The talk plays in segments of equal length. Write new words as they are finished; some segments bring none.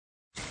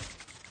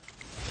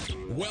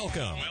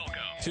Welcome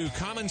to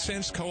Common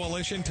Sense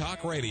Coalition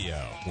Talk Radio,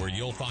 where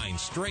you'll find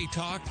straight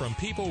talk from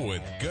people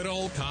with good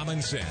old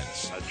common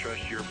sense. I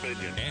trust your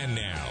opinion. And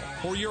now,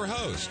 for your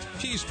host,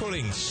 she's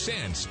putting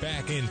sense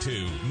back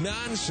into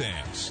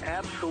nonsense.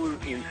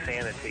 Absolute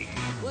insanity.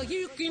 Well,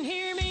 you can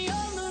hear me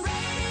on the radio.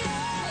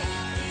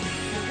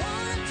 You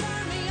want to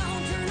turn me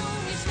on, turn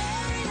on your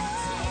stereo.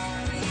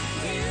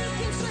 You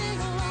can sing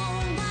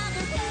along while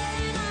they're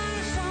playing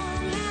our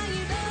song. Now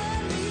you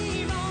done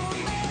me wrong,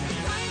 baby,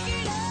 crank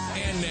it up.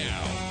 And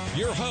now,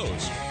 your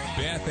host,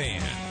 Beth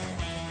Ann.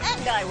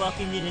 And I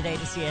welcome you today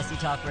to CSC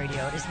Talk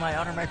Radio. It is my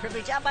honor, my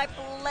privilege, and my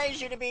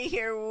pleasure to be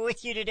here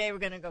with you today. We're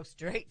going to go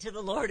straight to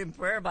the Lord in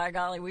prayer. By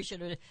golly, we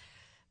should have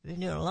been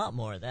doing a lot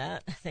more of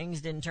that.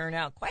 Things didn't turn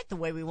out quite the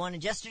way we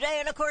wanted yesterday,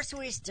 and of course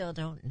we still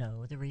don't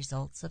know the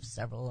results of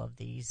several of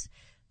these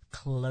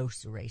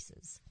close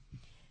races.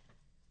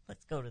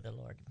 Let's go to the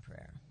Lord in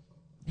prayer.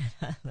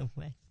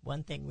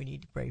 One thing we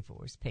need to pray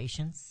for is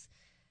patience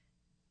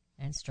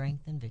and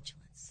strength and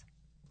vigilance.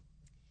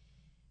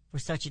 For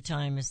such a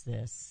time as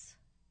this,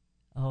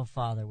 oh,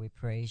 Father, we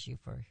praise you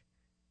for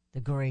the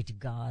great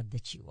God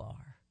that you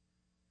are.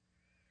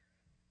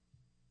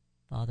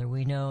 Father,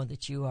 we know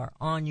that you are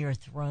on your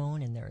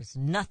throne and there is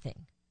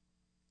nothing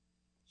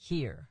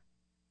here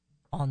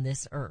on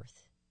this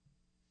earth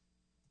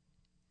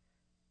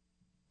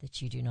that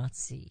you do not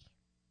see.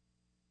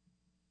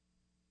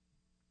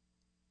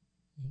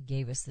 You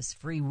gave us this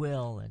free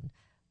will, and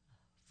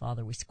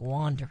Father, we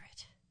squander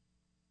it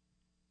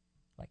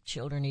like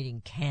children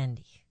eating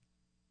candy.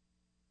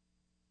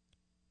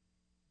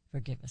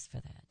 Forgive us for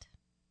that.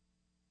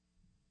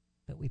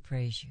 But we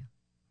praise you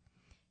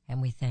and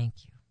we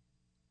thank you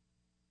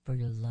for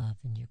your love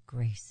and your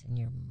grace and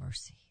your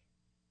mercy.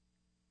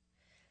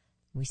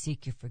 We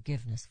seek your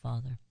forgiveness,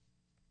 Father,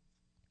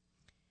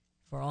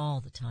 for all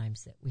the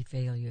times that we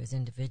fail you as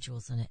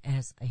individuals and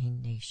as a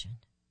nation.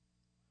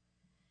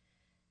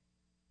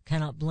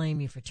 Cannot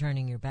blame you for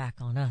turning your back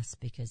on us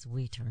because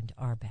we turned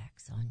our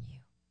backs on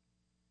you.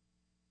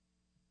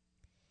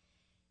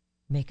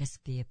 Make us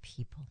be a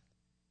people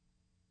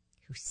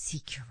who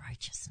seek your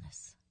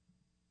righteousness.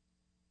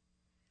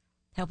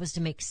 Help us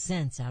to make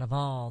sense out of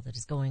all that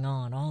is going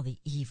on, all the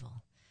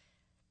evil,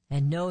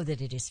 and know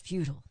that it is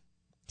futile.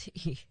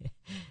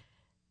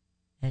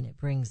 And it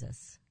brings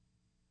us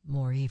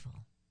more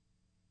evil.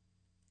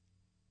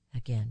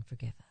 Again,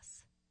 forgive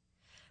us.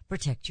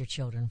 Protect your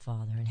children,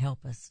 Father, and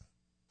help us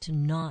to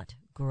not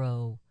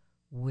grow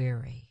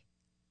weary.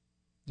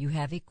 You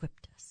have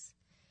equipped us.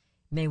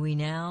 May we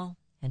now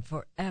and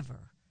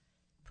forever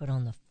put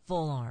on the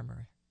full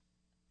armor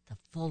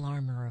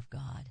of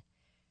God.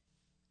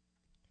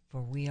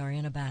 For we are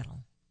in a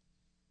battle,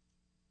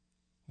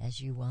 as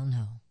you well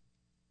know.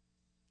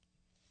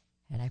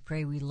 And I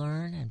pray we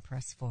learn and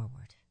press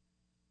forward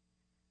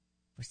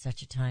for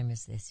such a time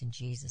as this. In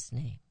Jesus'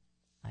 name,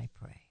 I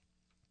pray.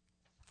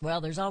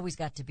 Well, there's always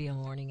got to be a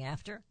morning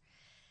after.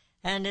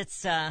 And it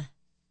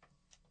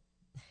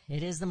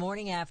is the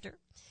morning after.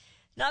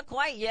 Not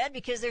quite yet,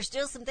 because there's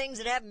still some things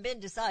that haven't been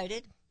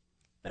decided.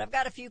 But I've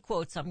got a few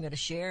quotes I'm going to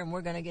share, and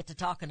we're going to get to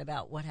talking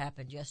about what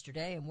happened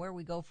yesterday and where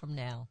we go from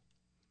now.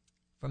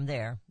 From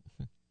there,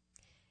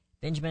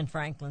 Benjamin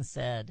Franklin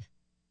said,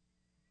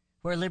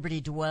 "Where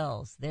liberty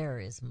dwells, there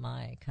is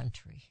my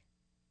country."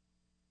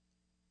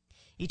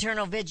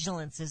 Eternal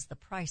vigilance is the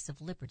price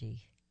of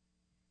liberty.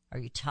 Are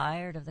you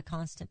tired of the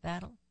constant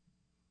battle?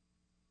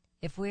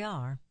 If we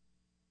are,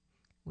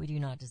 we do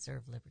not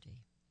deserve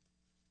liberty.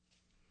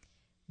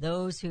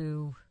 Those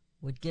who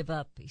would give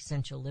up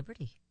essential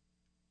liberty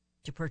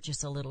to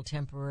purchase a little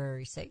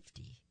temporary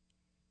safety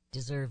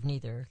deserve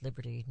neither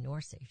liberty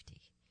nor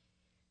safety.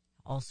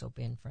 Also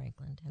Ben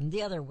Franklin. And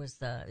the other was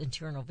the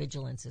eternal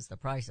vigilance is the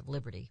price of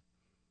liberty,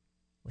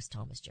 was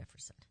Thomas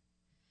Jefferson.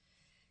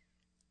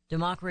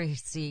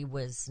 Democracy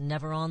was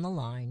never on the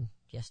line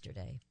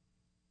yesterday.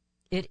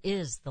 It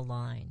is the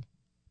line.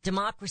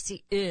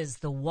 Democracy is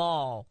the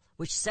wall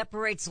which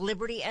separates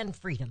liberty and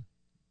freedom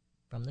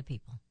from the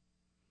people.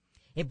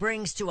 It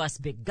brings to us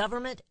big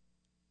government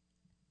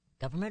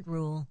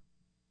rule,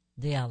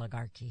 the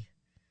oligarchy.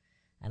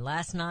 And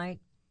last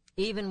night,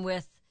 even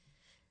with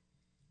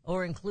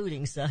or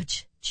including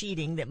such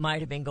cheating that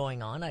might have been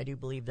going on, I do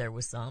believe there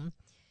was some,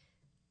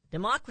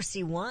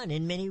 democracy won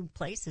in many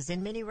places,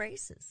 in many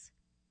races,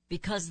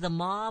 because the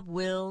mob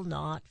will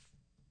not,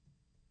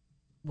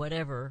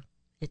 whatever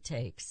it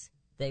takes,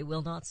 they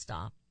will not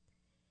stop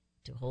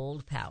to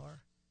hold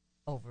power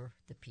over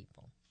the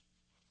people.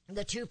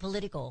 The two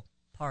political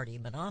party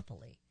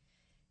monopoly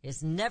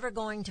is never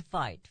going to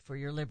fight for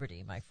your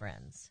liberty, my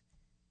friends.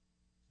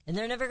 And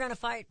they're never going to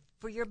fight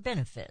for your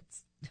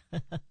benefits.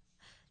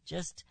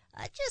 Just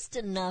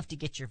enough to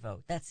get your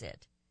vote. That's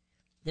it.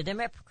 The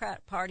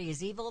Democrat Party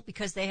is evil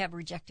because they have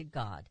rejected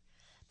God.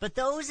 But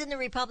those in the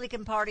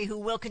Republican Party who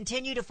will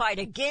continue to fight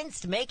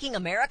against making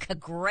America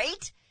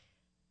great,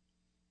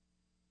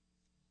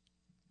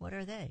 what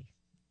are they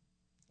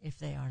if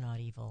they are not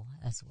evil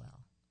as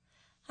well?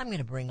 I'm going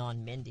to bring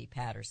on Mindy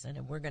Patterson,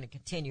 and we're going to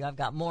continue. I've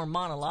got more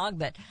monologue,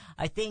 but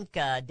I think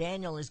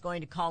Daniel is going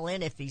to call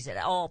in if he's at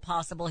all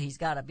possible. He's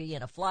got to be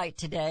in a flight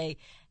today,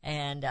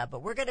 and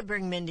but we're going to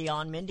bring Mindy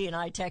on. Mindy and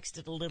I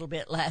texted a little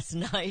bit last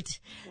night.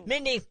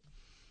 Mindy,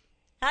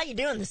 how you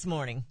doing this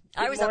morning?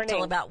 I was up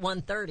till about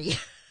 1:30.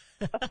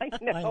 I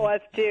know, us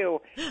too.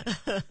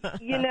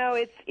 You know,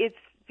 it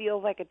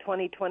feels like a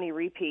 2020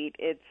 repeat.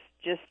 It's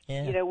just,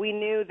 you know, we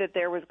knew that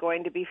there was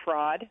going to be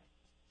fraud.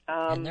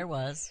 And there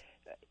was.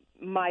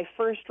 My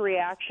first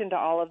reaction to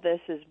all of this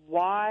is,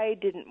 why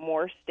didn't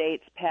more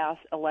states pass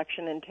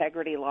election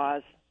integrity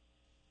laws?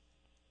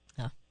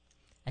 Huh.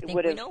 I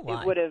think we know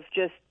why. It would have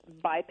just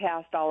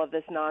bypassed all of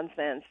this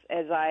nonsense.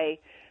 As I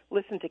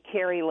listened to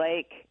Carrie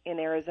Lake in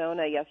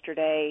Arizona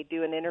yesterday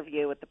do an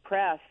interview with the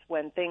press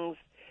when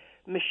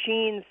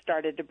machines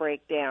started to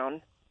break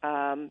down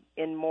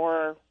in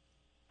more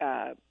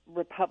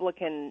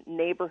Republican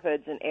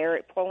neighborhoods and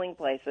polling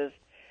places,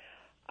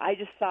 I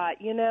just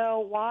thought, you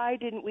know, why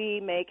didn't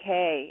we make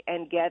hay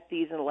and get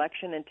these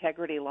election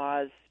integrity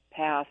laws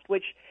passed?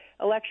 Which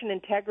election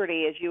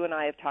integrity, as you and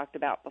I have talked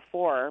about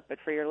before, but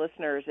for your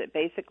listeners, it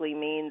basically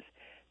means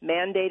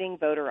mandating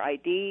voter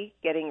ID,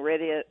 getting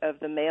rid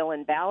of the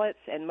mail-in ballots,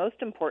 and most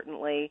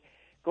importantly,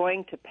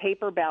 going to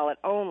paper ballot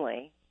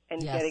only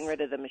and getting rid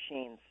of the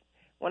machines.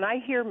 When I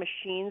hear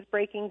machines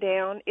breaking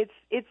down,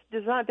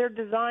 they're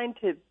designed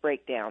to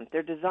break down.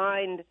 They're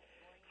designed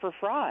for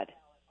fraud.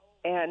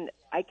 And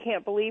I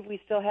can't believe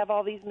we still have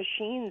all these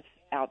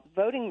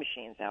voting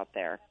machines out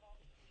there.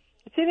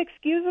 It's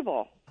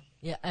inexcusable.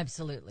 Yeah,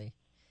 absolutely.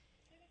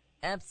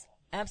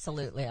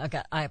 Absolutely.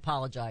 I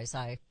apologize.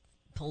 I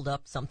pulled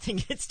up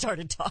something and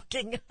started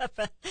talking.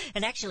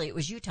 And actually, it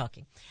was you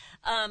talking.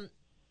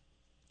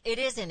 It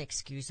is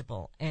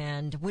inexcusable.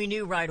 And we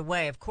knew right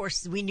away. Of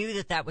course, we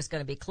knew that was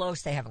going to be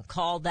close. They haven't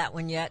called that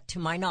one yet, to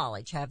my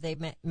knowledge. Have they,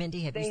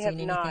 Mindy? Have you seen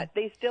anything? They have not.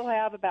 They still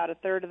have about a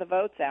third of the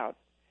votes out.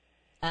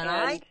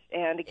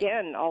 And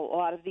again, a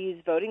lot of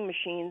these voting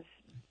machines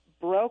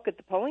broke at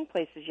the polling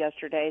places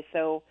yesterday.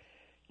 So,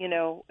 you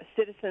know,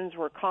 citizens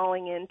were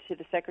calling into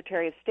the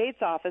Secretary of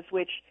State's office,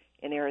 which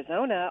in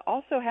Arizona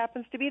also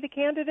happens to be the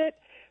candidate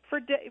for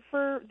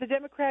the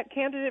Democrat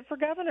candidate for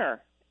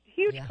governor.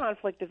 Huge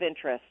conflict of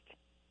interest.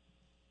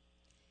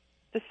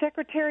 The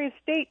Secretary of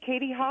State,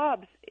 Katie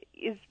Hobbs,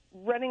 is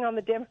running on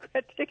the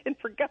Democrat ticket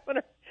for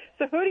governor.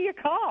 So who do you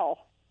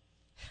call?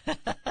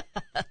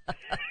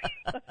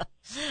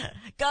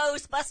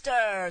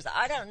 Ghostbusters.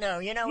 I don't know.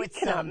 You know, you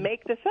cannot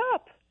make this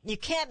up. You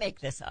can't make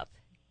this up.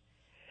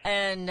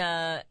 And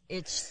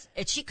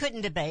she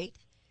couldn't debate.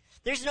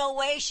 There's no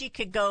way she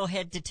could go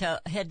head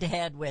to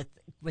head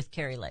with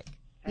Carrie Lake.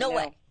 No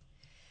way.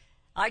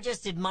 I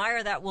just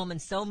admire that woman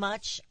so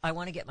much. I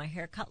want to get my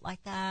hair cut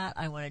like that.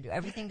 I want to do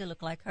everything to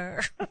look like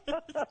her.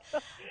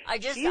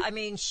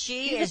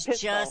 She is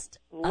just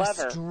a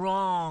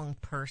strong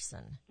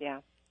person.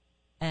 Yeah.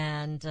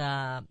 And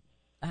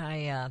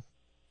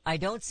I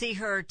don't see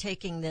her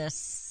taking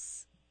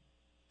this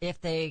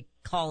if they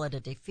call it a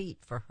defeat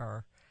for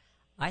her.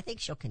 I think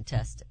she'll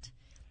contest it.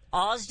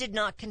 Oz did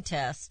not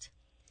contest.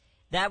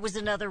 That was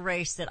another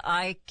race that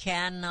I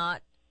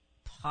cannot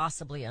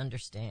possibly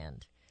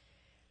understand.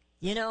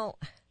 You know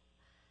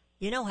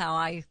how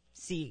I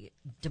see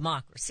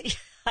democracy.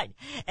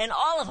 And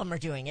all of them are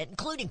doing it,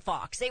 including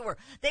Fox. They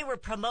were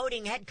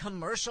promoting, had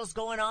commercials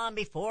going on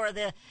before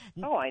the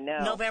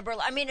November.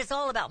 I mean, it's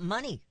all about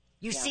money.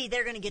 You see,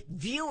 they're going to get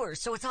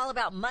viewers, so it's all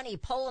about money.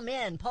 Pull them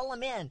in.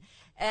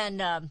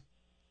 And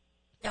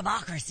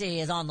democracy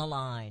is on the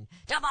line.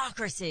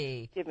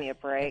 Democracy. Give me a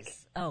break.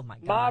 Oh, my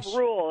gosh. Mob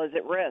rule is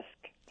at risk.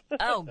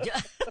 Oh,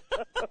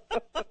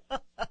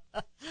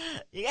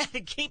 you got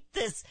to keep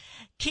this,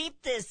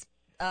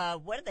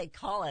 what do they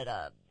call it?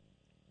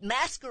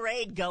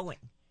 Masquerade going.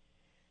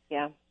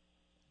 Yeah.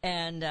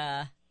 And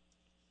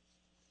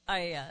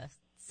I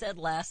said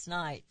last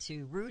night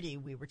to Rudy,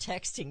 we were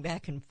texting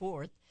back and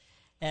forth,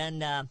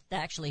 and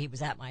actually he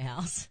was at my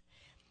house,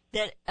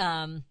 that,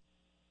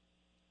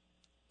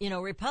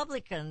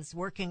 Republicans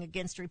working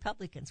against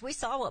Republicans. We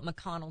saw what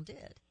McConnell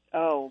did.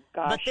 Oh,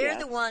 gosh, but they're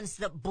the ones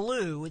that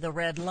blew the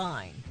red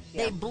line.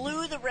 Yeah. They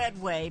blew the red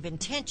wave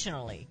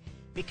intentionally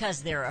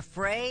because they're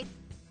afraid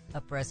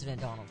of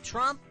President Donald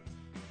Trump,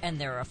 and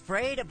they're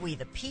afraid of we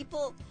the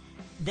people.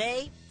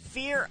 They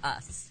fear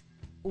us.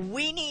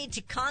 We need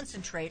to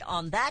concentrate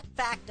on that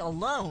fact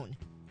alone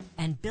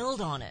and build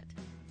on it,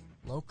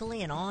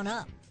 locally and on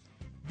up.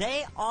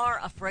 They are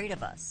afraid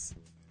of us.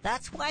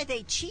 That's why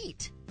they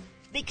cheat,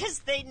 because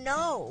they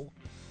know.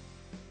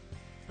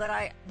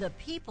 But the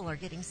people are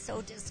getting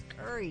so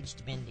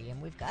discouraged, Mindy,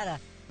 and we've got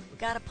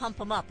to pump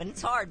them up. And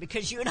it's hard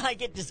because you and I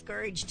get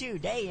discouraged too,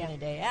 day in and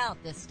day out.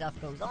 This stuff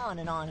goes on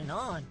and on and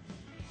on.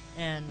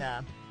 And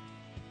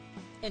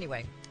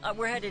anyway,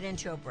 we're headed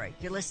into a break.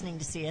 You're listening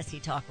to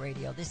CSE Talk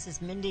Radio. This is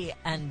Mindy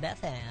and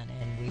Beth Ann,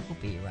 and we will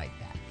be right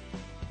back.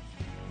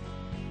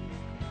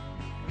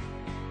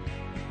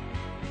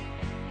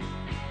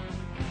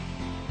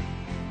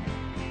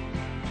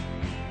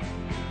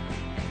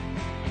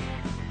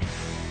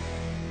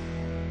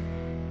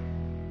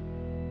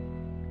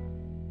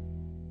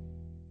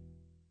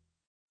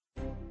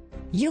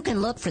 You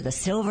can look for the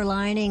silver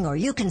lining, or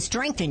you can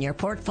strengthen your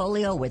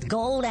portfolio with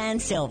gold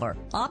and silver.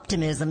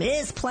 Optimism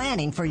is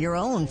planning for your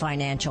own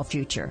financial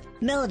future.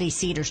 Melody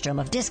Cedarstrom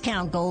of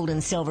Discount Gold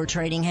and Silver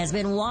Trading has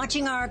been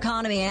watching our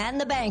economy and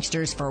the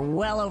banksters for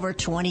well over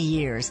 20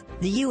 years.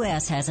 The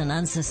U.S. has an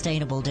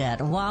unsustainable debt,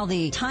 and while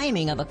the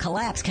timing of a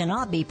collapse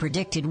cannot be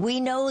predicted, we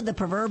know the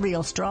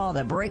proverbial straw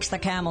that breaks the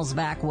camel's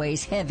back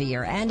weighs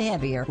heavier and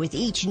heavier with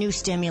each new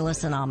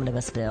stimulus and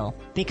omnibus bill.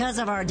 Because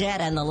of our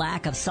debt and the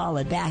lack of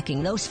solid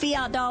backing, those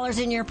fiat dollars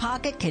in your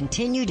pocket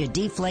continue to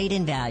deflate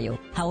in value.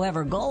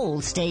 However,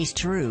 gold stays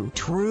true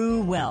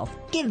wealth.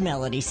 Give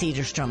Melody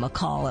Cedarstrom a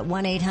call at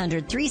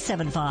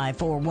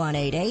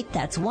 1-800-375-4188.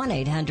 That's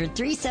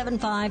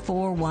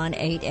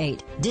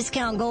 1-800-375-4188.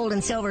 Discount Gold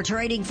and Silver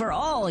Trading for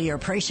all your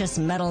precious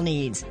metal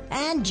needs.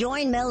 And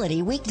join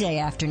Melody weekday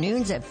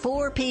afternoons at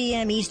 4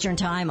 p.m. Eastern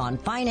Time on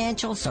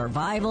Financial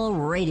Survival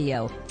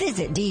Radio.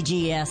 Visit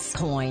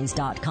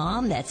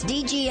dgscoins.com. That's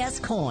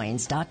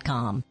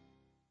dgscoins.com.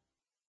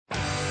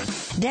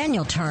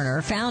 Daniel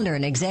Turner, founder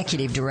and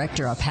executive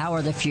director of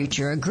Power the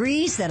Future,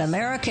 agrees that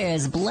America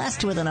is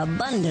blessed with an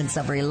abundance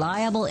of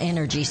reliable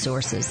energy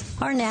sources.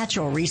 Our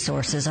natural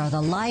resources are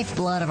the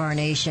lifeblood of our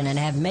nation and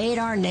have made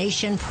our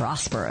nation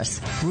prosperous.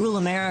 Rural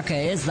America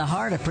is the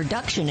heart of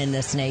production in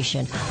this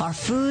nation. Our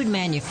food,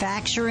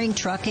 manufacturing,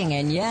 trucking,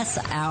 and yes,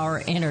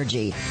 our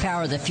energy.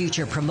 Power the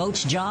Future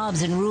promotes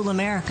jobs in rural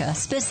America,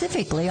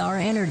 specifically our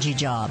energy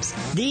jobs.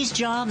 These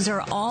jobs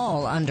are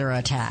all under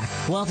attack.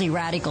 Wealthy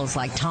radicals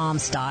like Tom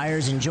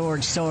Steyer and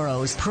George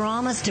Soros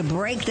promise to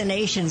break the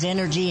nation's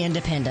energy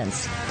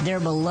independence. Their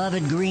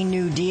beloved Green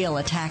New Deal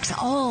attacks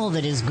all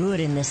that is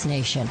good in this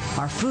nation.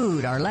 Our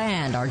food, our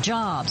land, our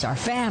jobs, our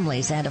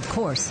families, and of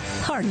course,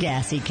 our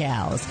gassy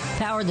cows.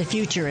 Power the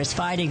Future is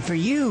fighting for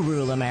you,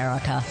 rural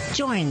America.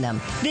 Join them.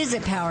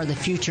 Visit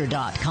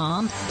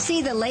PowerTheFuture.com.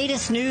 See the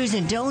latest news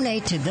and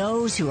donate to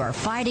those who are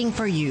fighting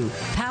for you.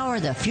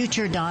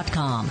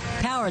 PowerTheFuture.com.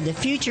 Power the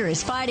Future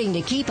is fighting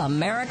to keep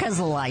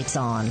America's lights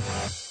on.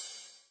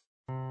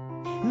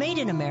 Made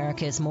in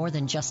America is more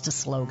than just a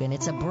slogan.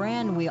 It's a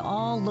brand we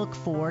all look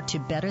for to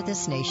better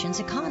this nation's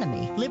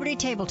economy. Liberty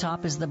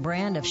Tabletop is the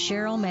brand of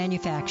Sherrill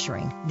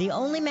Manufacturing, the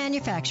only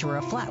manufacturer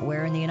of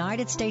flatware in the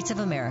United States of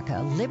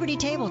America. Liberty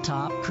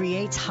Tabletop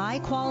creates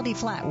high-quality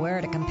flatware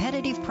at a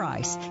competitive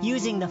price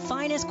using the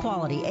finest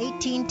quality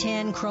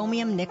 1810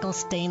 chromium nickel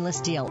stainless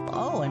steel.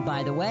 Oh, and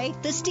by the way,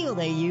 the steel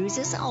they use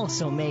is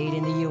also made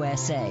in the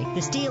USA.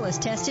 The steel is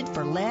tested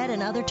for lead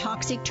and other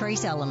toxic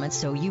trace elements,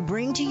 so you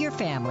bring to your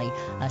family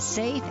a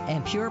safe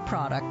and pure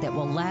product that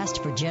will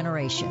last for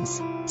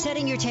generations.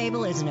 Setting your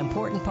table is an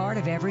important part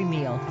of every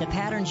meal. The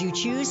patterns you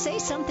choose say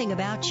something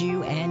about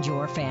you and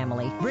your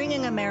family.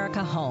 Bringing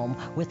America home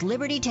with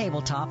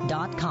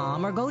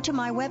LibertyTabletop.com, or go to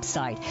my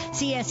website,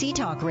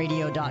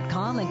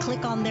 CSETalkRadio.com, and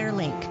click on their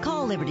link.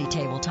 Call Liberty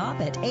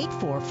Tabletop at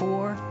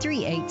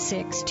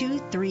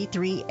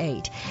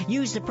 844-386-2338.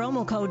 Use the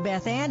promo code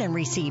BethAnn and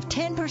receive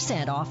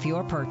 10% off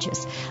your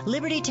purchase.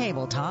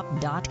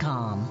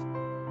 LibertyTabletop.com.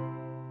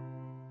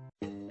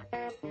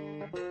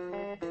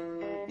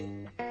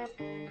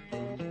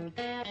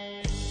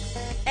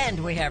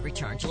 And we have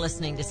returned. You're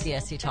listening to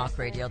CSC Talk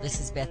Radio. This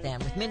is Beth Ann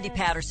with Mindy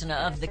Patterson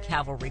of the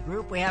Cavalry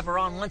Group. We have her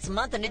on once a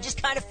month, and it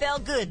just kind of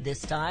felt good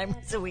this time,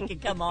 so we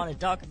could come on and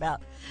talk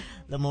about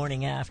the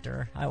morning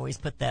after. I always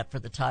put that for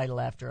the title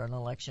after an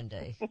election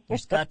day.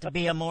 There's got to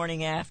be a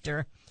morning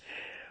after.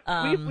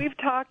 We've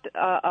talked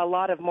a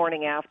lot of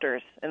morning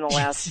afters in the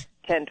last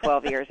 10,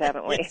 12 years,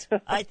 haven't we? Yes,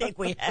 I think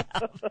we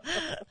have.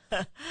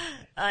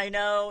 I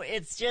know.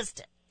 It's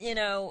just,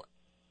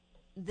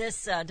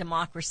 this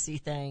democracy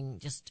thing,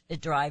 just,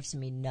 it drives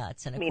me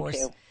nuts. And of course,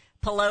 too.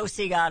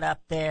 Pelosi got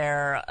up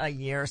there a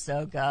year or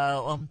so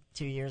ago,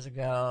 2 years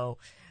ago,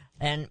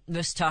 and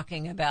was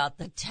talking about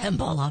the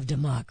temple of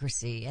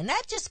democracy. And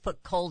that just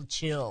put cold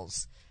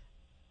chills,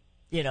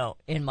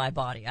 in my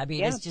body. I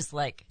mean, It's just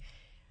like,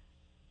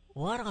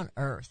 what on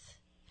earth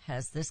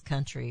has this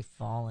country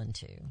fallen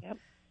to? Yep.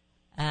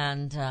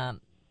 And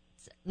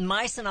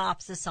my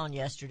synopsis on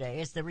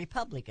yesterday is the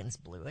Republicans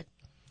blew it.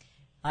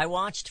 I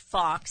watched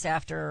Fox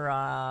after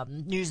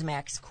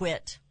Newsmax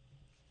quit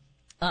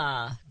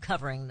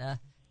covering the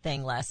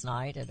thing last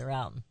night at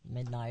around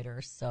midnight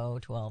or so,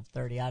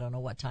 12:30. I don't know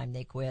what time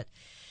they quit.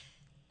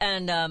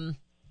 And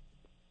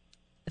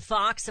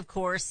Fox, of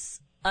course,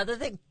 other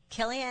than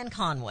Kellyanne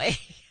Conway,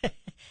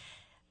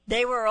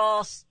 they were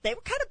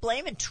kind of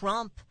blaming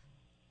Trump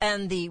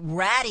and the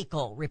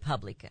radical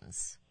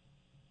Republicans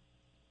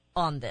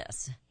on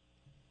this.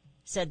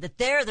 Said that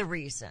they're the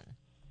reason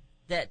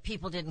that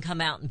people didn't come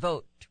out and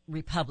vote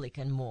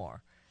Republican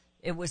more.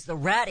 It was the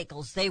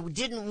radicals. They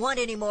didn't want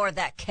any more of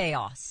that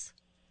chaos.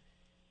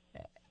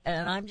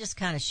 And I'm just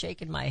kind of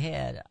shaking my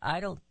head. I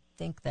don't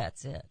think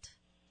that's it.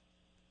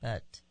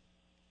 But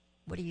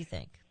what do you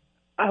think?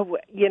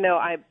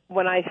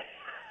 When I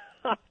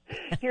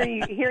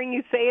hearing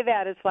you say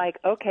that, it's like,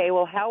 okay,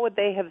 well, how would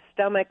they have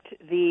stomached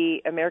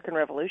the American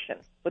Revolution?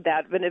 Would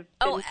that have been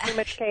too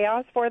much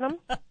chaos for them?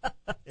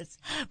 It's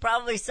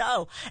probably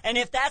so. And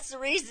if that's the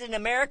reason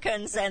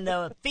Americans and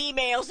the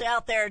females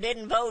out there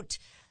didn't vote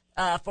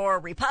for a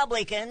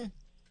Republican,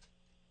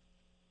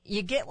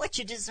 you get what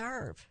you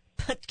deserve.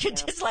 But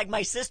just like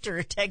my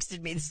sister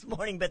texted me this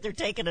morning, but they're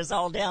taking us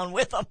all down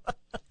with them.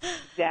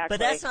 Exactly. But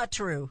that's not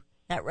true.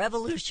 That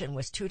revolution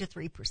was 2 to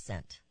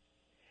 3%.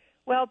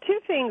 Well, two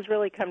things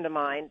really come to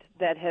mind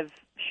that have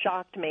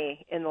shocked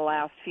me in the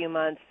last few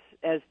months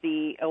as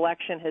the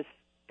election has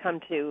come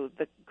to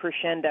the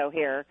crescendo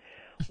here.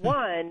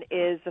 One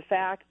is the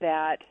fact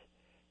that,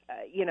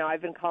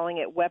 I've been calling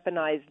it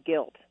weaponized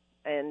guilt,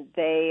 and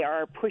they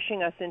are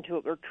pushing us into,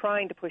 or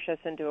trying to push us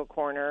into a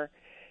corner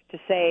to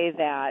say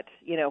that,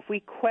 if we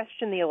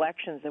question the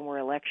elections, then we're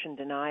election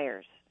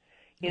deniers.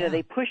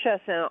 They push us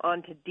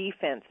onto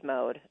defense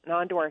mode and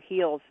onto our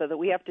heels so that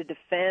we have to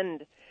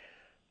defend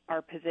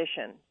our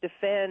position,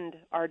 defend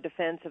our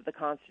defense of the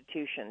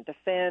Constitution,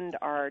 defend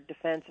our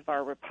defense of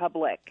our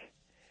republic,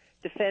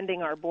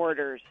 defending our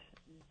borders,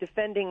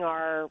 defending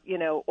our,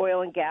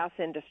 oil and gas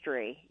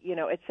industry,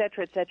 et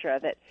cetera,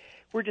 that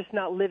we're just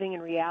not living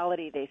in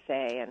reality, they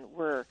say, and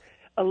we're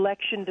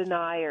election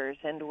deniers,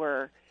 and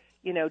we're,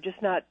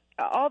 just not,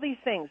 all these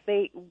things.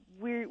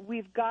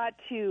 We've got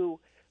to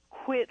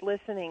quit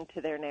listening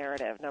to their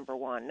narrative, number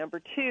one.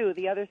 Number two,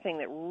 the other thing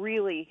that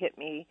really hit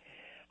me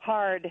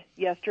hard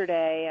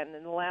yesterday and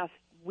in the last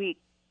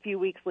few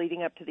weeks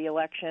leading up to the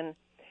election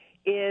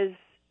is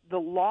the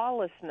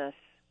lawlessness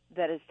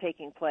that is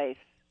taking place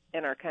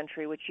in our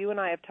country, which you and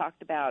I have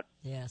talked about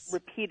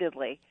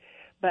repeatedly.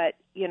 But,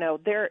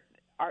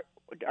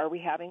 are we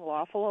having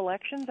lawful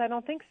elections? I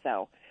don't think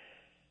so.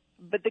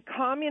 But the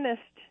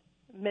communist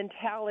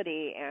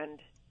mentality and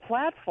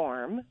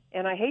platform,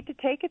 and I hate to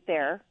take it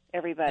there,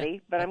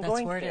 everybody, but I'm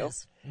going to. That's where it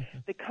is. Mm-hmm.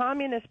 The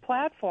communist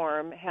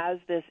platform has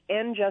this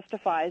end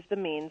justifies the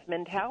means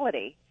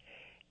mentality,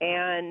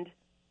 and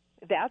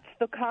that's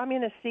the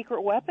communist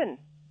secret weapon.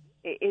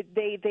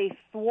 They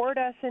thwart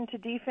us into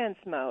defense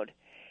mode,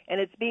 and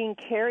it's being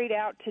carried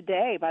out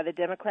today by the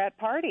Democrat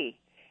Party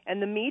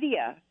and the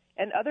media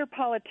and other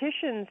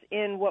politicians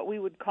in what we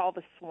would call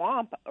the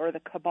swamp or the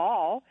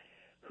cabal,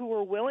 who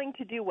are willing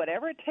to do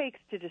whatever it takes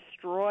to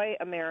destroy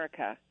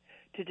America,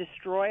 to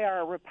destroy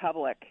our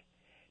republic,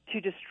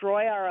 to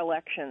destroy our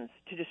elections,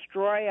 to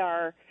destroy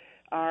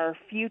our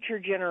future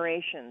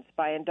generations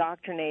by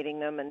indoctrinating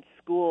them in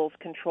schools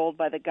controlled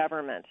by the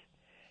government,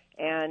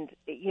 and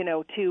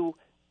to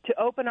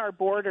open our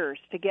borders,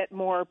 to get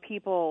more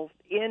people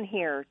in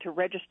here to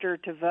register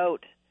to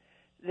vote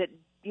that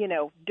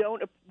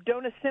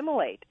don't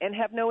assimilate and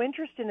have no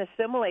interest in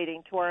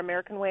assimilating to our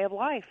American way of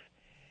life.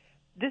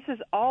 This is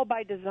all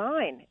by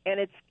design, and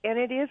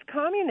it is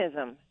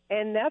communism,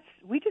 and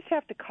we just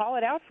have to call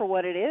it out for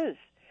what it is.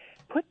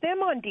 Put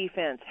them on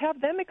defense.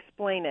 Have them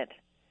explain it.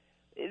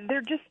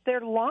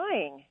 They're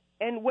lying,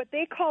 and what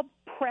they call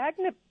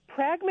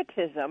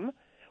pragmatism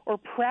or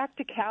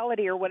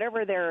practicality or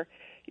whatever they're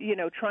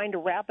trying to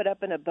wrap it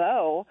up in a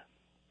bow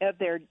of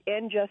their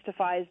end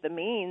justifies the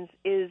means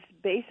is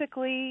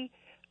basically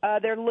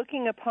they're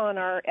looking upon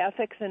our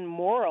ethics and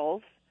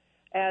morals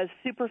as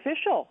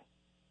superficial.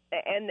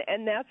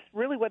 And that's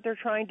really what they're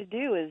trying to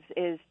do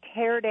is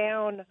tear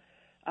down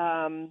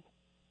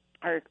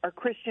our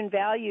Christian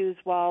values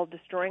while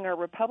destroying our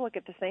republic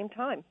at the same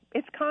time.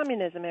 It's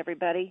communism,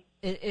 everybody.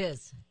 It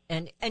is.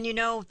 And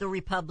the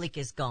republic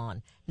is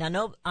gone.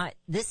 Now,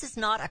 this is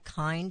not a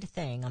kind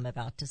thing I'm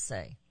about to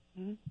say.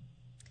 Mm-hmm.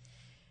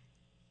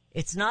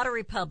 It's not a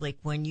republic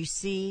when you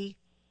see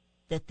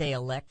that they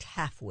elect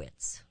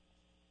half-wits.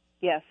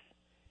 Yes.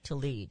 To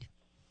lead.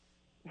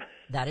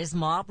 That is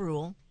mob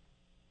rule.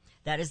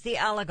 That is the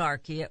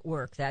oligarchy at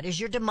work. That is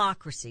your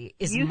democracy.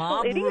 Is Useful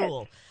mob idiots.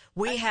 rule.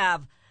 We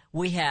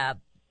have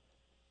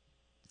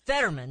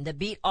Fetterman that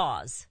beat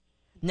Oz.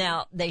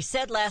 Now, they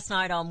said last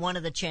night on one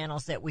of the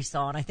channels that we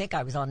saw, and I think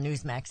I was on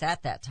Newsmax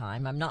at that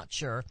time, I'm not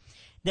sure,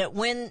 that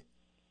when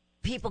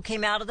people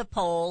came out of the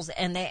polls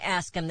and they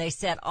asked them, they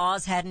said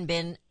Oz hadn't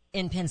been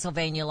in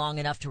Pennsylvania long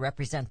enough to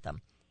represent them.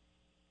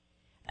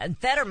 And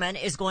Fetterman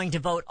is going to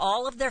vote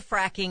all of their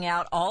fracking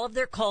out, all of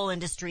their coal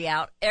industry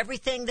out,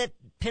 everything that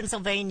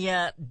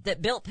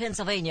built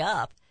Pennsylvania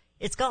up,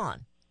 it's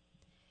gone.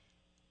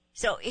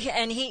 So,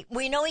 and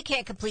we know he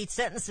can't complete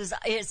sentences.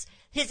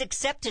 His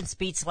acceptance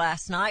speech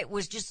last night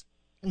was just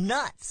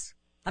nuts.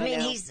 I mean,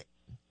 he's,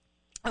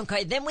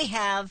 okay, then we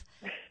have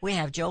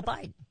Joe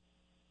Biden,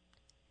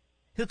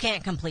 who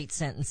can't complete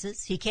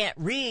sentences. He can't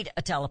read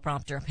a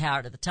teleprompter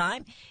half of the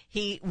time.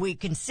 We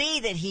can see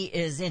that he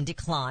is in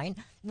decline.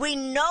 We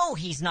know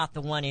he's not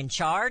the one in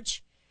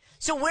charge.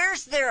 So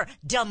where's their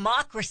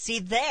democracy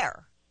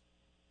there?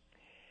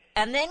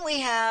 And then we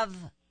have,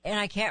 and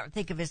I can't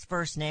think of his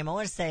first name. I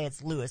want to say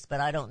it's Lewis, but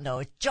I don't know.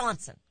 It's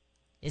Johnson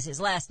is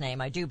his last name,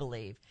 I do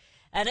believe.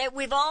 And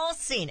we've all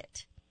seen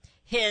it.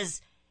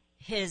 His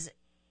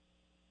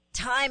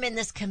time in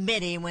this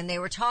committee when they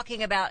were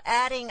talking about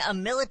adding a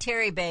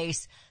military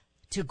base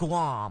to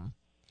Guam.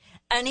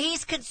 And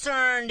he's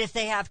concerned if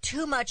they have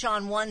too much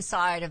on one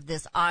side of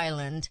this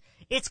island,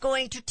 it's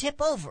going to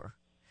tip over.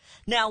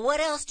 Now, what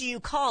else do you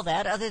call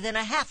that other than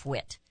a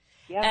half-wit?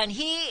 Yeah. And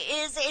he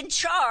is in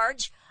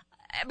charge.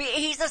 I mean,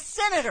 he's a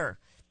senator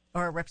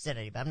or a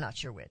representative. I'm not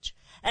sure which.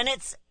 And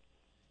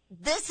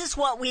this is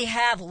what we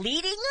have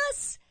leading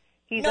us?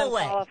 He's no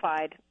way.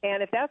 unqualified.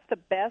 And if that's the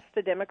best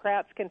the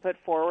Democrats can put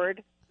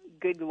forward,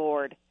 good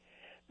Lord.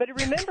 But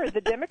remember,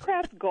 the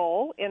Democrats'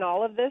 goal in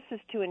all of this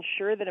is to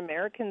ensure that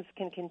Americans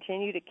can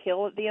continue to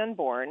kill the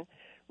unborn,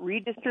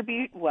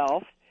 redistribute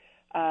wealth,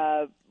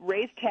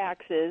 raise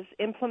taxes,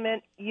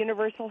 implement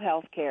universal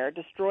health care,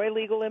 destroy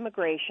legal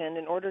immigration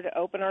in order to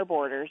open our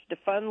borders,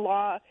 defund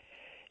law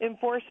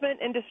enforcement,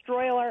 and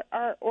destroy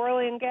our oil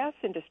and gas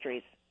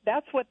industries.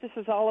 That's what this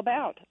is all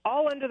about,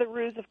 all under the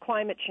ruse of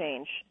climate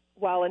change,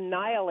 while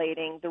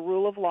annihilating the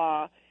rule of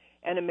law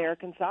and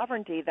American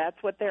sovereignty. That's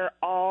what they're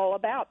all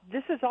about.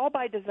 This is all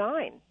by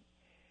design.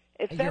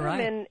 If You're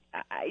Fetterman,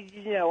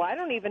 I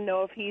don't even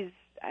know if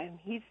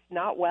he's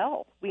not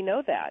well. We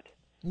know that.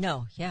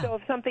 No, yeah. So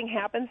if something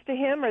happens to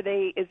him,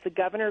 is the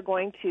governor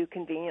going to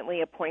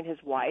conveniently appoint his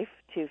wife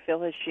to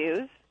fill his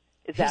shoes?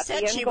 Is He that the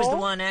said end she goal? was the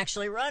one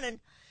actually running.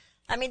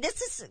 I mean,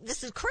 this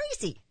is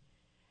crazy.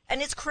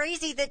 And it's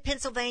crazy that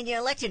Pennsylvania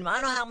elected him. I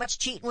don't know how much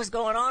cheating was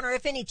going on or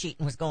if any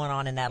cheating was going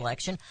on in that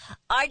election.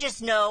 I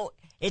just know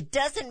it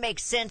doesn't make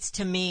sense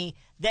to me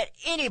that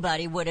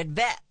anybody would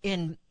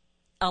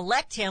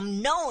elect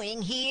him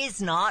knowing he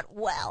is not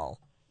well.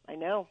 I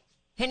know.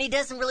 And he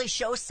doesn't really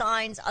show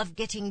signs of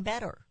getting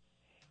better.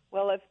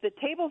 Well, if the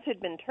tables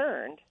had been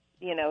turned,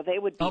 they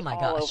would be Oh, my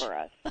all gosh. over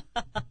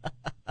us,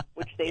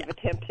 which they've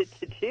attempted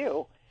to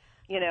do.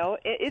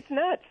 It's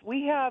nuts.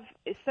 We have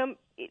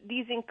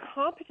these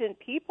incompetent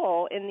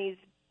people in these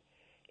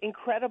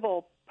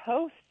incredible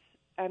posts.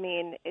 I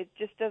mean, it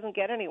just doesn't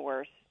get any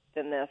worse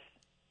than this.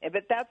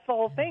 But that's the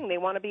whole thing. They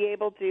want to be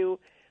able to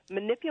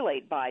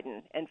manipulate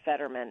Biden and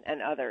Fetterman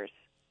and others.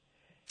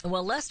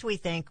 Well, lest we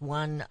think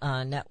one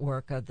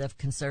network of the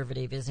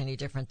conservative is any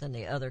different than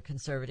the other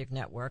conservative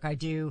network, I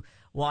do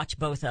watch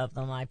both of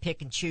them. I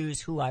pick and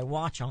choose who I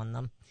watch on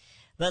them.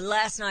 But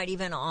last night,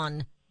 even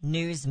on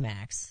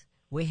Newsmax,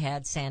 we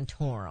had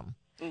Santorum.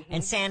 Mm-hmm.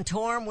 And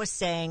Santorum was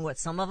saying what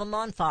some of them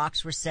on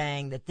Fox were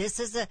saying, that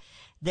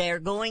they're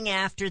going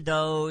after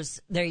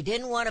those, they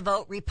didn't want to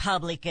vote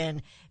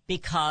Republican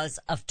because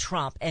of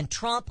Trump. And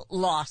Trump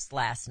lost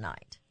last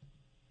night.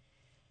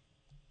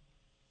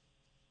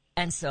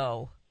 And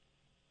so,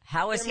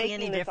 how is he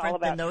any different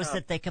than those Trump.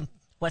 that they can,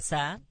 what's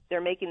that? They're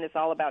making this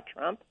all about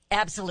Trump?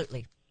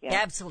 Absolutely. Yeah.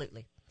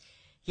 Absolutely.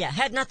 Yeah,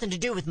 had nothing to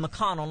do with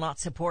McConnell not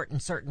supporting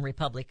certain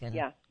Republican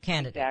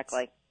candidates.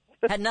 Exactly.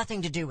 Had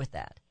nothing to do with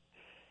that.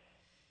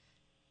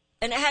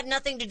 And it had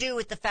nothing to do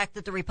with the fact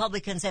that the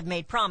Republicans have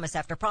made promise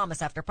after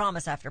promise after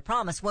promise after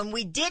promise when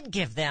we did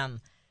give them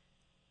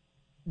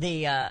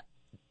the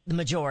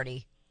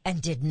majority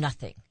and did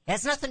nothing. It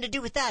has nothing to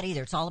do with that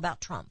either. It's all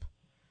about Trump.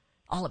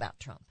 All about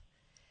Trump.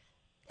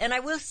 And I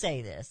will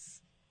say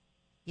this.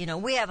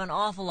 We have an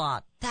awful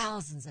lot,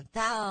 thousands and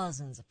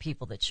thousands of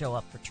people that show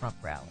up for Trump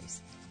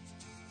rallies.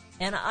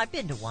 And I've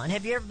been to one.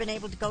 Have you ever been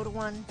able to go to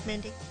one,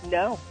 Mindy?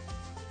 No.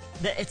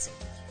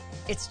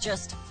 It's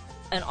just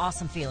an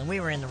awesome feeling. We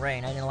were in the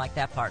rain. I didn't like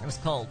that part. It was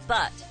cold.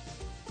 But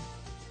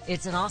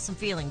it's an awesome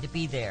feeling to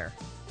be there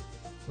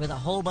with a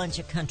whole bunch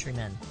of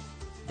countrymen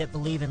that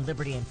believe in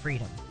liberty and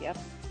freedom. Yep.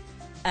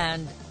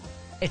 And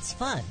it's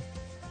fun.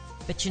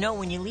 But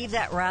when you leave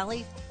that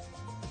rally,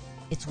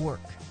 it's work.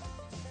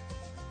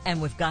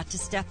 And we've got to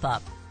step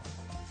up.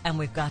 And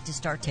we've got to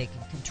start taking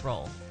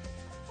control.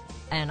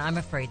 And I'm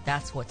afraid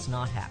that's what's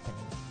not happening.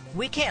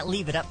 We can't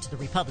leave it up to the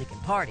Republican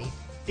Party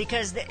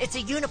because it's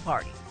a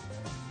uniparty.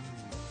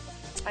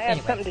 I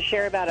have something to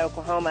share about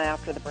Oklahoma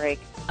after the break.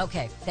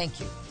 Okay, thank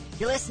you.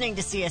 You're listening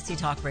to CSC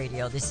Talk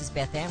Radio. This is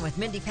Beth Ann with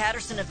Mindy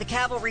Patterson of the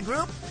Cavalry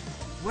Group.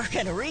 We're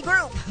going to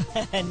regroup,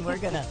 and we're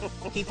going to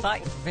keep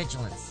fighting for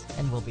vigilance,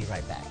 and we'll be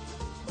right back.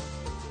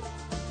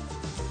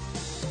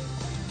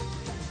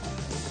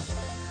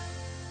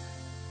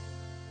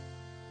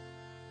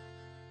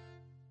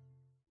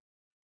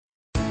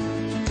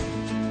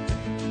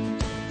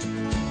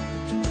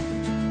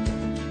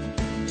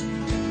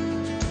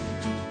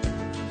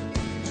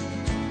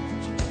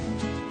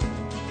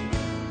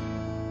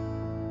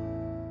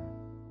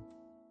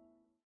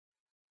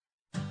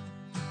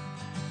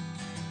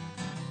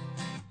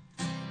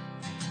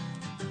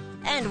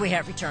 And we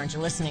have returned.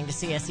 You're listening to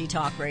CSC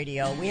Talk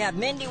Radio. We have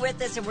Mindy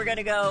with us, and we're going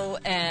to go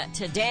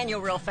to Daniel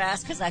real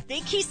fast because I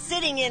think he's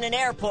sitting in an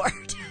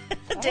airport.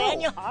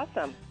 Daniel. Oh,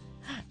 awesome.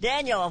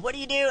 Daniel, what are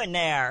you doing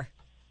there?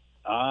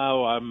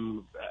 Oh,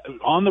 I'm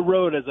on the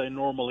road as I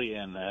normally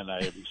am, and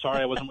I'm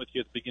sorry I wasn't with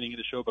you at the beginning of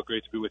the show, but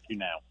great to be with you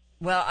now.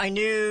 Well, I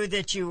knew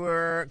that you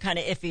were kind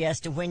of iffy as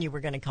to when you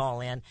were going to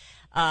call in.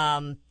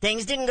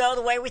 Things didn't go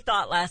the way we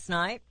thought last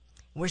night.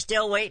 We're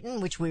still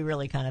waiting, which we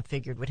really kind of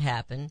figured would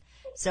happen.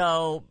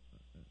 So,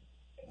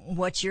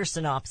 what's your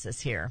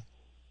synopsis here?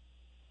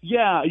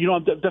 Yeah,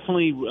 I'm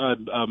definitely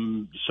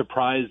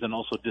surprised and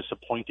also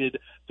disappointed.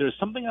 There's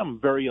something I'm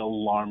very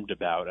alarmed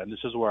about, and this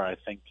is where I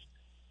think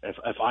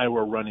if I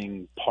were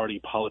running party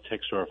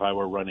politics or if I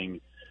were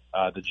running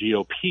the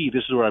GOP,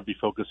 this is where I'd be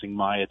focusing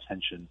my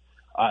attention.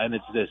 And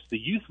it's this. The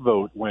youth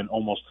vote went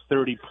almost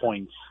 30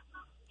 points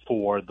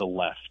for the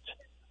left.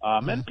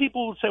 And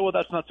people would say, well,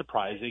 that's not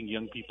surprising.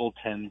 Young people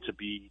tend to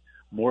be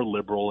more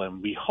liberal,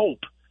 and we hope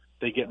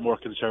they get more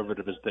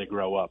conservative as they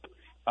grow up.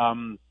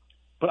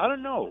 But I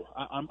don't know.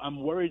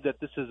 I'm worried that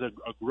this is a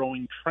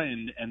growing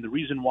trend, and the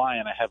reason why,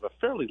 and I have a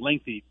fairly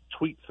lengthy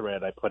tweet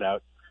thread I put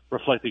out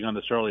reflecting on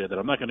this earlier that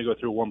I'm not going to go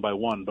through one by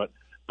one, but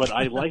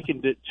I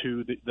likened it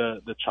to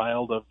the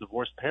child of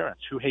divorced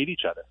parents who hate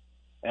each other,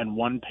 and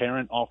one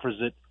parent offers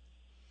it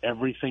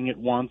everything it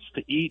wants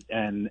to eat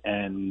and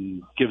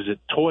gives it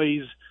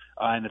toys,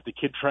 and if the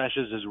kid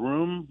trashes his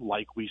room,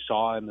 like we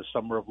saw in the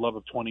Summer of Love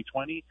of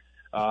 2020.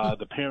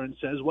 The parent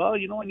says, well,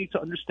 I need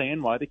to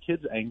understand why the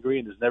kid's angry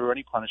and there's never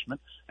any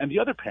punishment. And the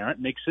other parent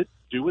makes it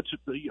do its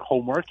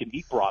homework and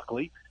eat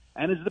broccoli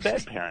and is the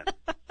bad parent.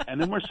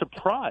 And then we're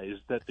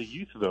surprised that the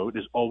youth vote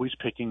is always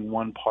picking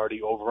one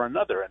party over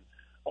another. And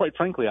quite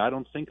frankly, I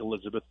don't think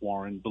Elizabeth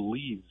Warren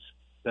believes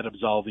that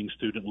absolving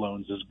student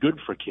loans is good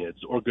for kids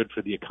or good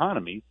for the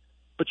economy,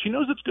 but she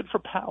knows it's good for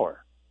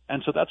power.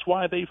 And so that's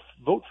why they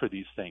vote for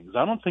these things.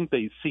 I don't think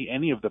they see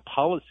any of the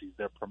policies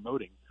they're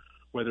promoting,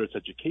 whether it's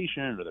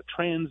education or the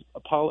trans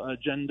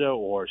agenda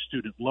or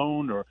student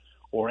loan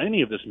or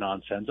any of this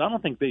nonsense. I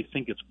don't think they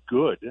think it's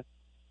good,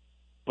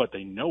 but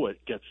they know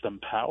it gets them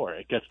power.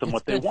 It gets them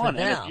what they want.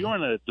 And if you're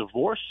in a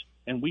divorce,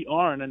 and we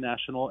are in a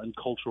national and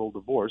cultural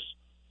divorce,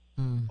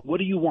 what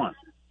do you want?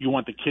 You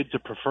want the kid to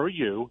prefer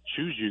you,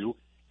 choose you,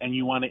 and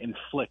you want to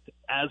inflict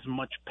as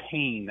much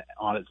pain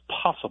on as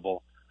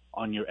possible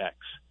on your ex.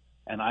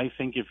 And I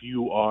think if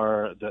you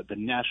are the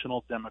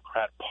National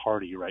Democrat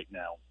Party right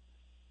now,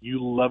 you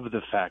love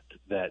the fact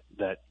that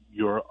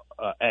your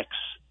ex,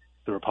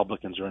 the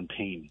Republicans, are in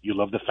pain. You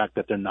love the fact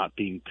that they're not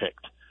being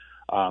picked.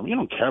 You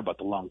don't care about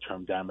the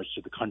long-term damage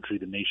to the country,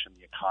 the nation,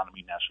 the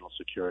economy, national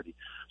security.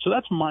 So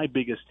that's my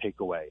biggest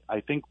takeaway. I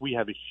think we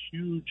have a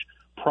huge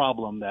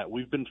problem that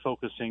we've been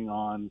focusing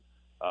on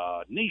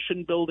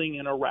nation building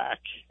in Iraq,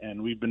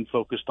 and we've been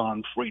focused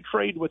on free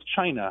trade with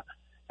China,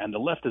 and the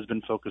left has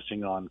been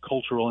focusing on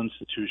cultural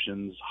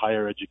institutions,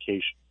 higher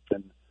education,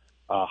 and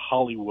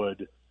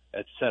Hollywood,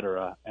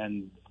 etc.,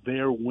 and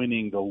they're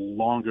winning the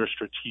longer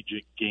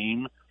strategic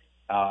game,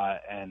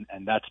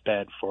 and that's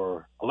bad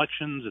for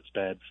elections, it's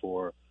bad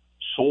for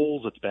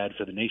souls, it's bad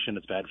for the nation,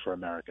 it's bad for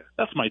America.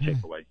 That's my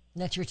takeaway.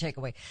 That's your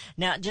takeaway.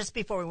 Now, just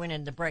before we went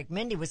into break,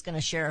 Mindy was going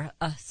to share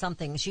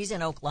something. She's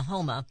in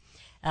Oklahoma,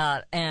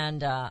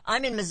 and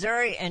I'm in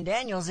Missouri, and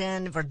Daniel's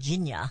in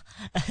Virginia.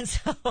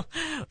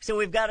 So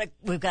we've got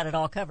it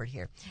all covered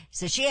here.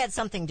 So she had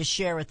something to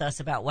share with us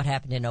about what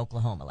happened in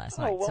Oklahoma last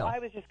night. Well, I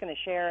was just going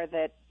to share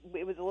that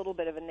it was a little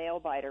bit of a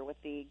nail-biter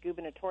with the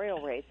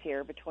gubernatorial race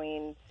here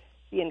between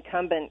the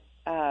incumbent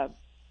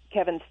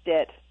Kevin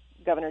Stitt,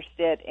 Governor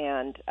Stitt,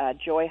 and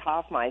Joy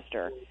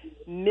Hoffmeister.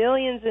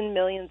 Millions and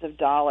millions of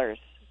dollars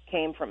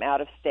came from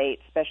out-of-state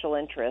special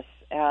interests.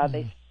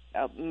 They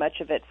much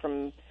of it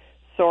from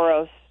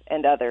Soros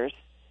and others,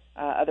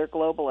 other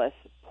globalists,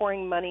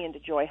 pouring money into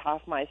Joy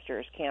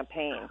Hoffmeister's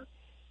campaign.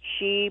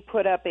 She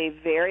put up a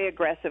very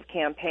aggressive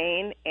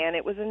campaign, and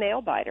it was a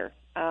nail-biter.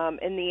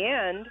 In the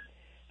end,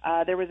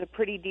 there was a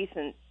pretty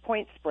decent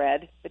point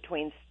spread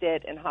between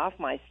Stitt and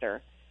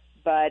Hoffmeister,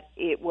 but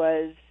it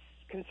was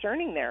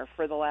concerning there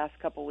for the last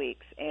couple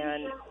weeks,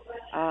 and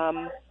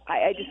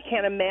I just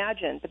can't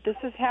imagine. But this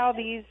is how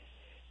these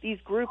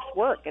groups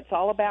work. It's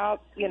all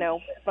about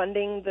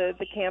funding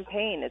the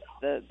campaign.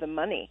 It's the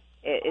money.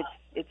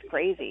 It's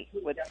crazy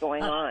what's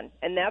going on,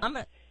 and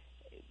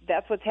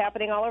that's what's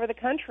happening all over the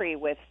country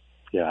with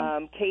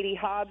Katie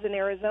Hobbs in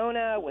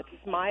Arizona, with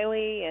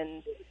Smiley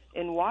and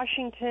in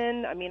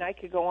Washington. I mean, I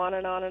could go on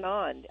and on and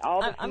on.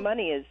 All this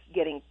money is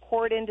getting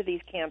poured into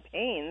these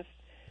campaigns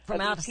from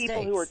out of people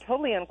states who are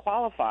totally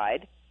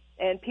unqualified,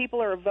 and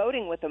people are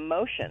voting with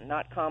emotion,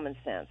 not common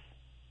sense.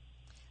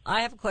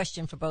 I have a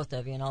question for both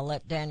of you, and I'll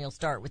let Daniel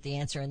start with the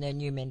answer, and then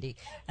you, Mindy.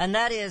 And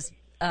that is,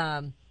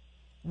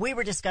 we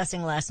were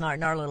discussing last night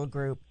in our little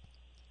group,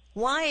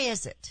 why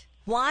is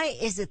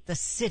it the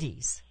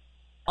cities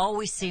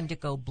always seem to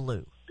go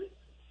blue?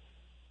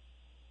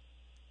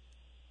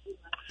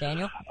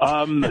 Daniel?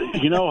 I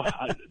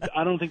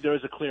don't think there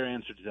is a clear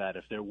answer to that.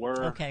 If there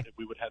were,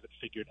 we would have it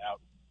figured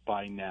out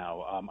by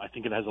now. I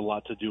think it has a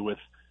lot to do with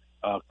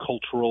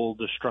cultural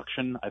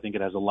destruction. I think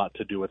it has a lot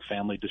to do with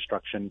family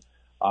destruction,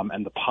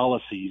 and the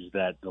policies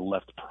that the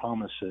left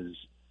promises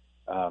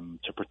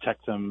to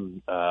protect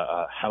them,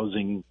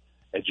 housing,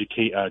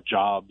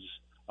 jobs,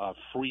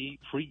 free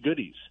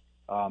goodies,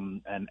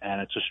 and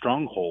it's a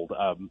stronghold.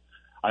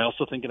 I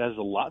also think it has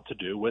a lot to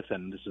do with,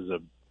 and this is a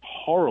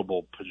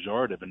horrible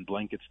pejorative and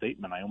blanket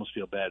statement, I almost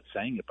feel bad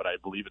saying it, but I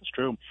believe it's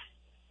true.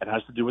 It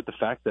has to do with the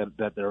fact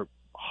that they're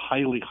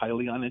highly,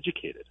 highly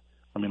uneducated.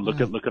 I mean,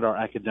 look at our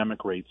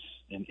academic rates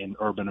in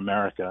urban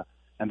America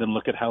and then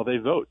look at how they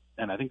vote.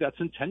 And I think that's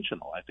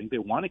intentional. I think they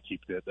want to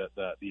keep the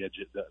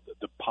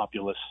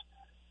populace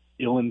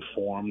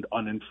ill-informed,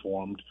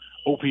 uninformed,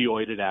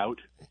 opioided out.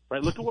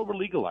 Right? Look at what we're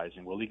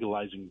legalizing. We're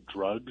legalizing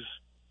drugs.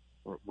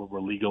 We're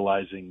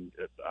legalizing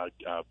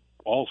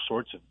all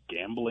sorts of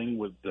gambling.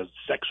 With the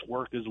sex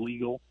work is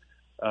legal.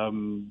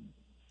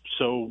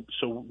 So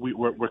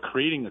we're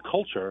creating a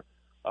culture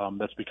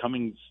that's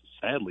becoming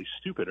sadly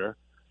stupider.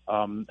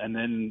 And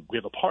then we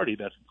have a party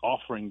that's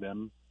offering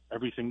them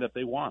everything that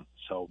they want.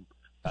 So,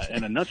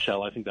 in a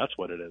nutshell, I think that's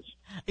what it is.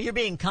 You're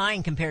being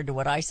kind compared to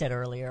what I said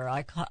earlier.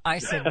 I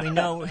said we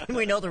know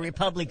the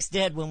republic's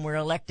dead when we're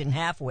electing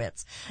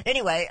half-wits.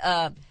 Anyway,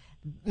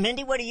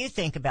 Mindy, what do you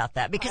think about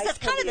that? Because that's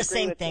kind of the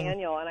same thing.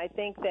 Daniel, and I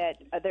think that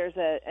there's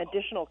an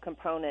additional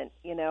component.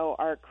 You know,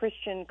 our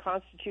Christian,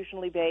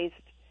 constitutionally based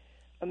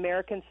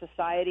American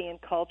society and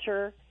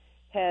culture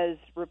has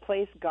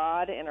replaced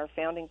God and our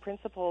founding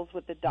principles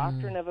with the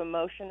doctrine of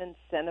emotion and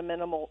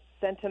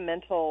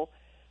sentimental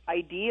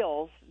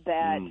ideals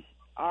that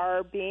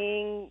are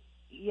being,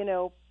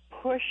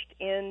 pushed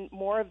in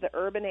more of the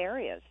urban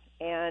areas.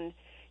 And,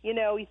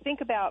 you think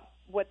about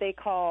what they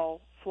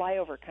call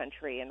flyover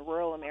country in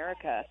rural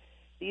America.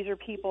 These are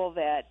people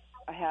that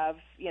have,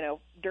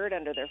 dirt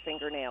under their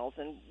fingernails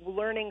and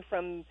learning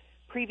from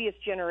previous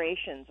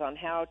generations on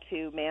how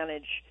to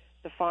manage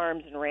the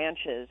farms and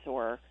ranches,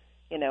 or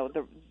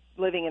the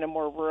living in a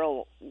more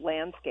rural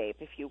landscape,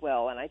 if you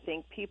will. And I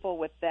think people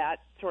with that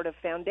sort of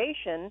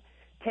foundation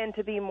tend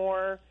to be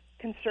more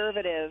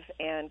conservative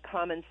and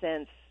common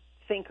sense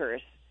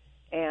thinkers.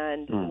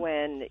 And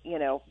when,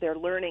 they're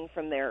learning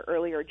from their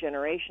earlier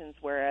generations,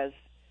 whereas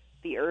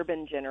the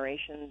urban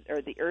generation,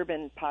 or the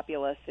urban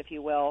populace, if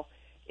you will,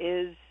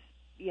 is,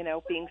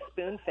 being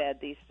spoon-fed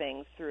these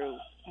things through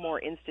more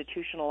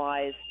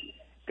institutionalized,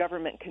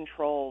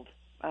 government-controlled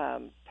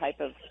type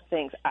of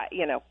things.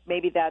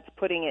 Maybe that's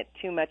putting it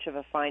too much of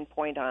a fine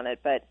point on it,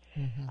 but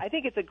I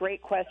think it's a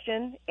great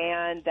question,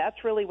 and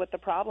that's really what the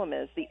problem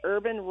is. The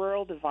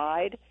urban-rural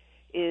divide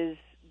is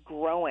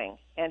growing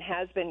and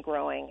has been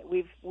growing.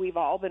 We've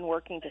all been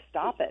working to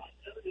stop it,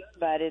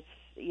 but it's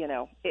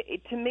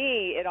to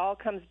me it all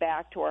comes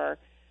back to our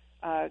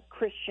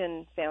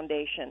Christian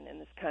foundation in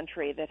this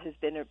country that has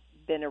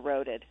been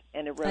eroded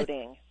and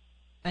eroding.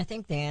 I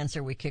think the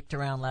answer we kicked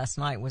around last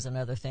night was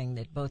another thing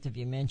that both of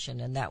you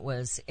mentioned, and that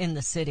was in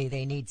the city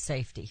they need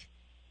safety.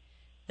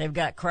 They've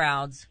got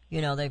crowds,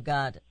 they've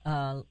got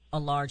a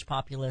large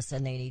populace,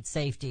 and they need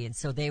safety, and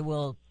so they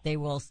will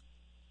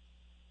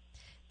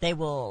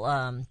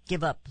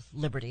give up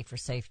liberty for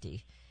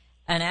safety.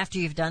 And after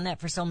you've done that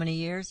for so many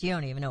years, you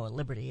don't even know what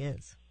liberty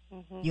is.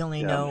 You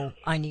only know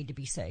I need to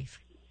be safe.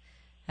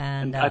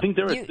 And I think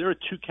there are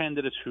two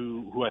candidates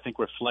who I think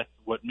reflect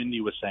what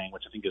Mindy was saying,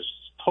 which I think is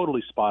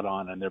totally spot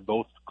on, and they're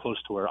both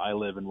close to where I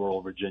live in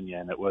rural Virginia,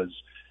 and it was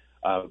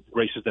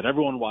races that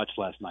everyone watched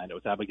last night. It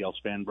was Abigail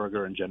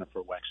Spanberger and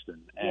Jennifer Wexton.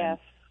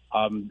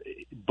 And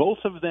both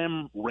of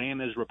them ran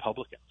as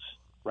Republicans,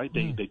 right?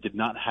 They did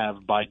not have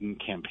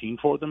Biden campaign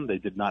for them. They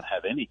did not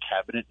have any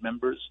cabinet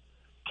members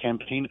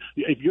campaign.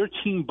 If you're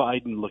Team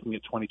Biden looking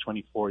at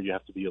 2024, you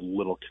have to be a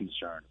little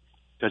concerned,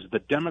 because the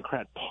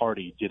Democrat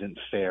Party didn't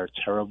fare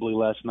terribly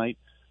last night,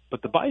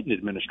 but the Biden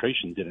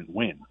administration didn't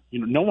win.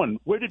 No one.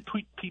 Where did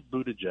Pete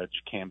Buttigieg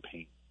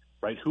campaign?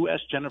 Right? Who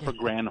asked Jennifer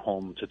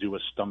Granholm to do a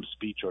stump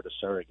speech or to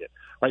surrogate?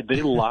 Right?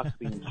 They locked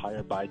the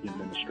entire Biden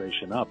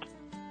administration up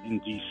in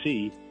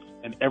D.C.,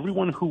 and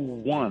everyone who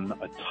won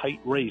a tight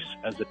race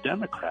as a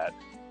Democrat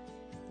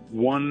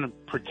won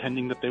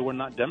pretending that they were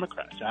not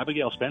Democrats.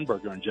 Abigail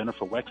Spanberger and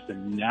Jennifer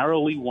Wexton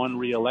narrowly won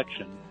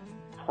re-election,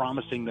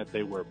 promising that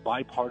they were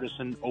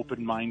bipartisan,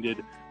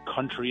 open-minded,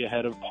 country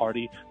ahead of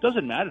party.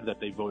 Doesn't matter that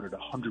they voted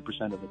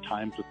 100% of the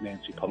times with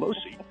Nancy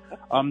Pelosi.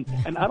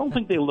 And I don't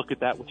think they look at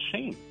that with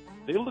shame.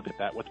 They look at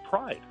that with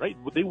pride, right?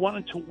 They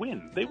wanted to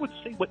win. They would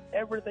say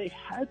whatever they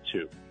had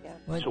to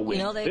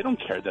win. They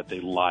don't care that they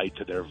lied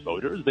to their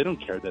voters. They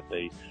don't care that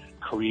they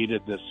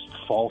created this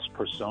false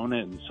persona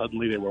and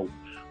suddenly they were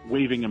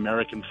waving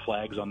American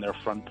flags on their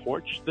front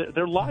porch.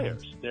 They're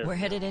liars. We're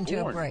headed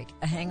into a break.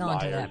 Hang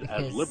on to that,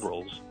 because as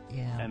liberals,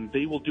 and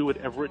they will do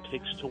whatever it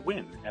takes to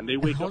win. And they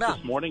wake up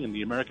this morning and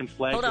the American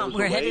flag goes away.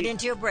 We're headed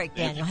into a break,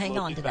 Daniel. Hang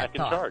on to that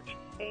thought. Charge.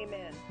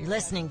 Amen. You're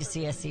listening to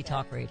CSC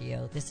Talk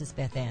Radio. This is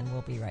Beth Ann.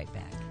 We'll be right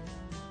back.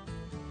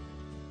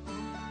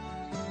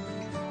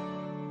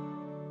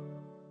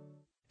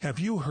 Have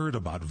you heard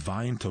about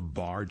Vine to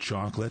Bar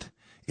chocolate?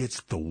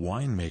 It's the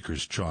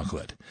winemaker's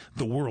chocolate,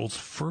 the world's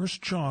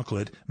first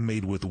chocolate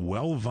made with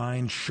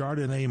well-vined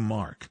Chardonnay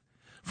marc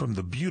from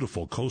the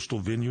beautiful coastal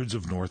vineyards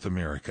of North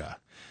America.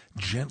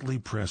 Gently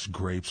pressed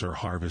grapes are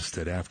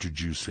harvested after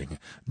juicing,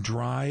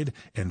 dried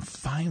and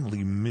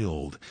finely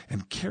milled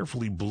and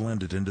carefully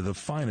blended into the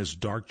finest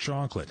dark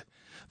chocolate.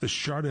 The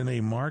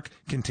Chardonnay marc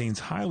contains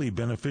highly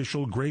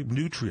beneficial grape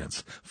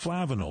nutrients,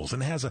 flavonols,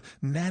 and has a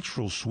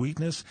natural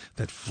sweetness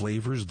that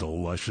flavors the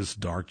luscious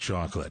dark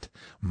chocolate.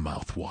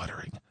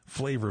 Mouth-watering,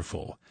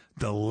 flavorful,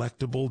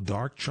 Delectable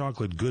dark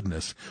chocolate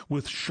goodness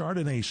with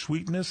Chardonnay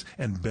sweetness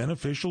and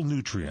beneficial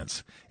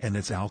nutrients. And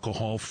it's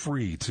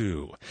alcohol-free,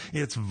 too.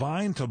 It's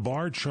Vine to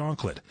Bar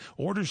chocolate.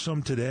 Order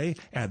some today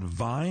at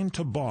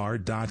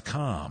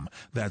vinetobar.com.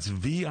 That's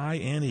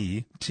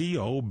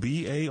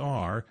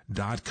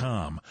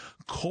VINETOBAR.com.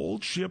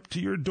 Cold shipped to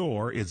your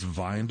door, it's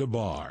Vine to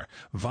Bar.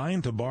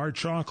 Vine to Bar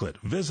chocolate.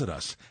 Visit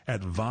us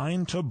at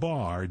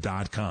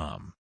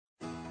vinetobar.com.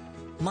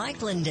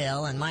 Mike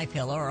Lindell and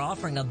MyPillow are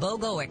offering a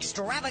BOGO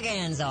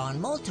extravaganza on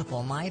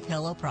multiple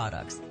MyPillow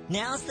products.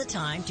 Now's the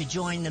time to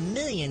join the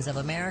millions of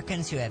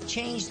Americans who have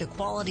changed the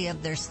quality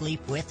of their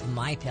sleep with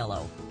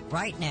MyPillow.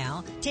 Right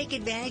now, take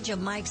advantage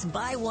of Mike's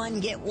buy one,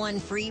 get one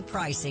free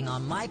pricing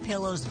on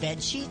MyPillow's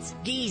bed sheets,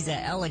 Giza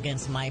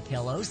Elegance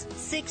MyPillows,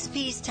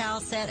 6-piece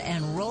towel set,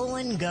 and Roll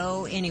and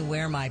Go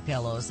Anywhere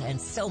MyPillows,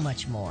 and so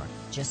much more.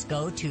 Just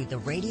go to the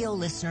radio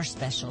listener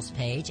specials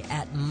page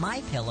at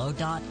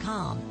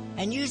MyPillow.com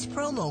and use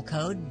promo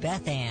code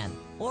BethAnn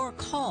or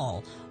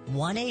call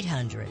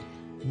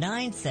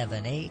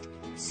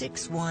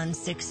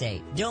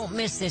 1-800-978-6168. Don't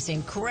miss this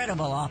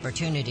incredible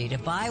opportunity to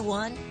buy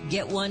one,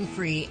 get one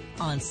free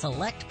on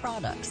select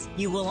products.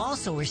 You will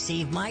also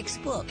receive Mike's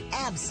book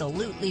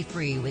absolutely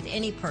free with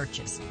any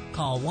purchase.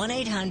 Call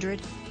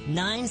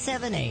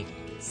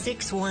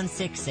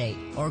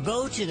 1-800-978-6168 or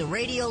go to the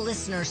radio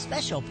listener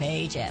special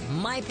page at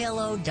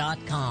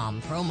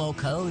MyPillow.com. Promo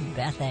code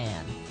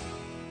BethAnn.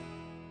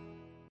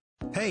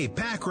 Hey,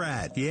 Pack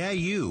Rat. Yeah,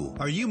 you.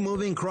 Are you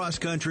moving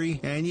cross-country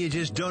and you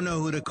just don't know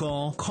who to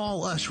call?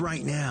 Call us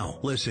right now.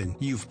 Listen,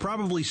 you've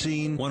probably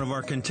seen one of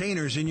our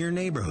containers in your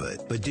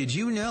neighborhood. But did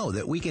you know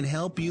that we can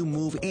help you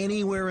move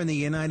anywhere in the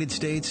United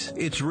States?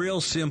 It's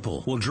real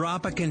simple. We'll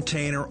drop a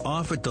container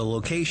off at the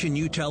location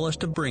you tell us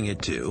to bring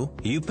it to.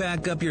 You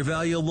pack up your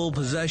valuable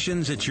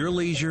possessions at your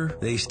leisure.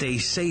 They stay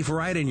safe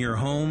right in your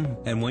home.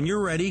 And when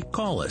you're ready,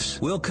 call us.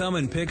 We'll come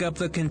and pick up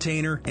the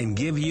container and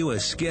give you a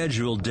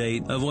scheduled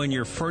date of when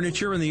your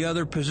furniture and the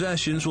other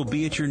possessions will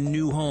be at your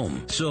new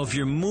home. So if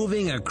you're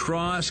moving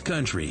across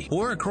country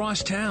or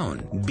across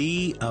town,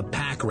 be a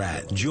Pack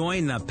Rat.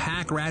 Join the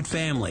Pack Rat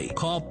family.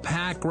 Call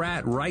Pack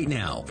Rat right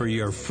now for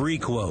your free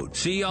quote.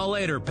 See y'all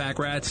later, Pack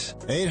Rats.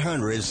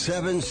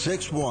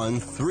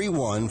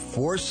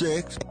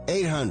 800-761-3146.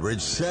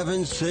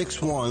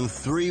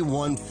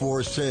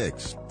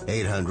 800-761-3146.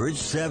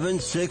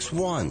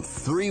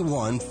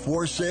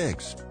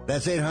 800-761-3146.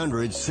 That's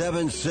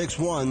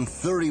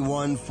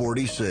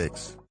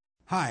 800-761-3146.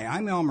 Hi,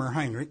 I'm Elmer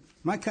Heinrich.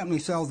 My company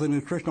sells a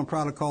nutritional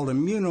product called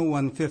Immuno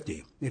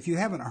 150. If you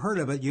haven't heard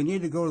of it, you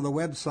need to go to the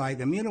website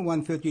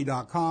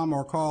immuno150.com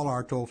or call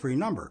our toll-free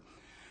number.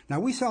 Now,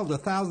 we sell to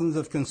thousands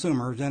of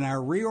consumers, and our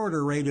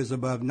reorder rate is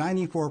above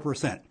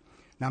 94%.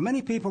 Now,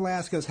 many people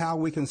ask us how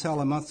we can sell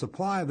a month's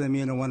supply of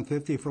Immuno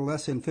 150 for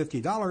less than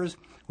 $50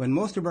 when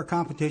most of our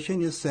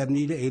competition is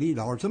 $70 to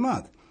 $80 a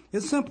month.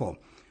 It's simple.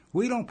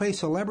 We don't pay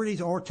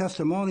celebrities or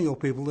testimonial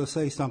people to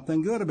say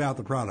something good about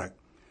the product.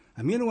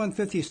 Immuno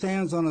 150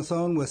 stands on its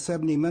own with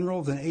 70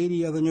 minerals and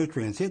 80 other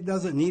nutrients. It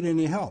doesn't need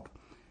any help,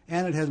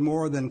 and it has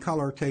more than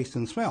color, taste,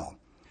 and smell.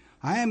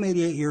 I am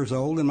 88 years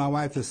old, and my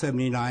wife is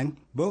 79,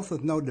 both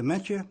with no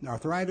dementia,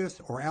 arthritis,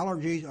 or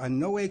allergies, and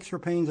no aches or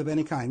pains of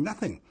any kind,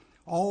 nothing,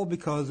 all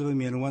because of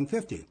Immuno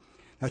 150.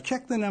 Now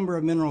check the number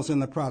of minerals in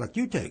the product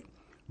you take.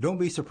 Don't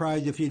be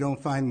surprised if you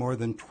don't find more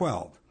than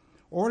 12.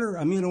 Order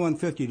Immuno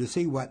 150 to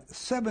see what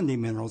 70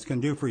 minerals can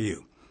do for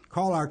you.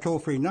 Call our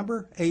toll-free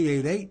number,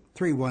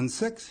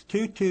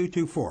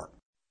 888-316-2224.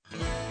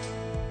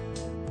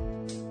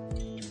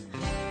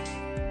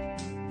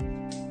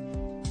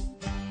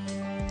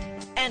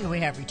 And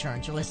we have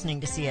returned. You're listening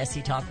to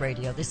CSC Talk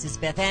Radio. This is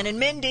Beth Ann and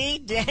Mindy.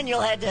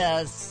 Daniel had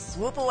to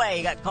swoop away.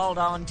 He got called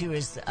on to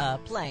his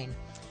plane.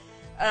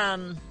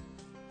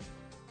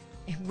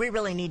 We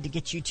really need to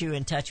get you two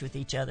in touch with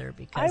each other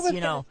because, I was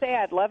going to say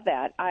I'd love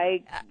that.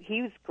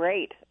 He was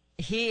great.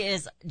 He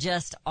is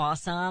just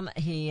awesome.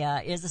 He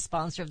is a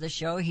sponsor of the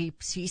show. He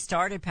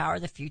started Power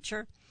the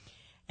Future,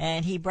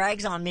 and he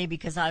brags on me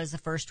because I was the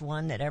first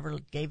one that ever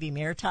gave him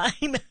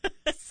airtime.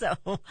 So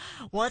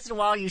once in a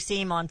while you see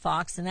him on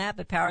Fox and that,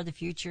 but Power the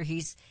Future,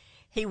 he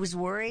was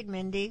worried,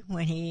 Mindy,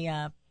 when he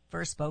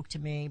first spoke to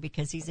me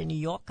because he's a New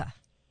Yorker.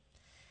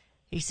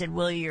 He said,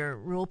 will your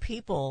rural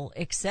people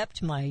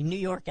accept my New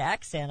York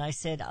accent? I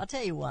said, I'll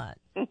tell you what.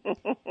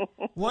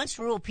 Once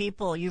rural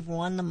people, you've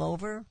won them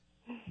over,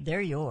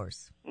 they're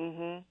yours.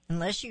 Mm-hmm.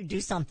 Unless you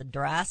do something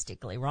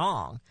drastically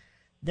wrong,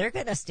 they're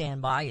going to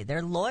stand by you.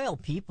 They're loyal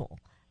people,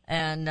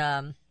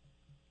 and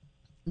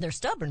they're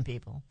stubborn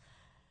people.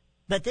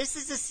 But this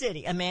is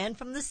a man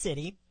from the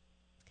city,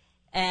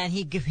 and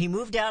he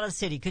moved out of the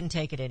city, couldn't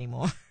take it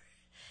anymore.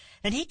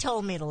 And he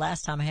told me the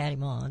last time I had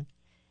him on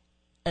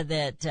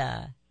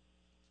that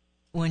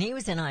when he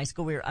was in high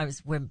school,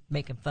 we're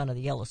making fun of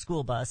the yellow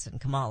school bus in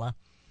Kamala.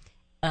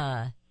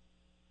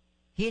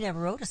 He never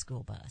rode a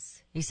school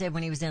bus. He said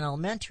when he was in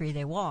elementary,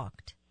 they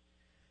walked.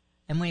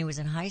 And when he was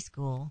in high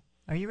school,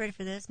 are you ready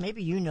for this?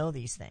 Maybe you know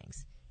these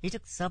things. He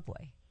took the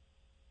subway.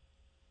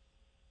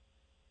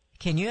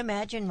 Can you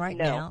imagine right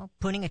No. now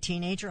putting a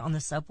teenager on the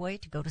subway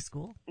to go to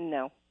school?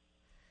 No.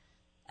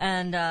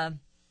 And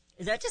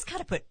that just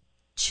kind of put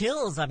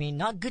chills, I mean,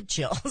 not good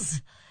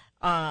chills,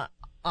 on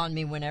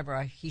me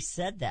whenever he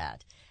said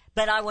that.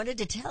 But I wanted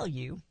to tell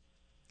you,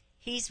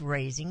 he's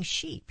raising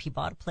sheep. He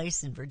bought a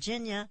place in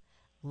Virginia,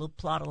 a little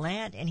plot of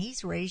land, and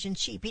he's raising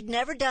sheep. He'd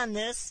never done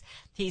this.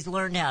 He's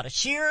learned how to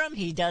shear them.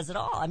 He does it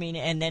all. I mean,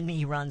 and then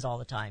he runs all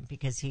the time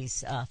because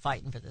he's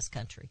fighting for this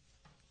country.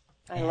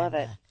 I love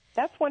it.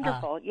 That's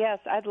wonderful. Yes,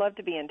 I'd love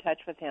to be in touch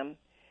with him.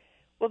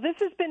 Well, this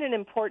has been an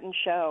important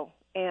show,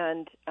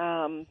 and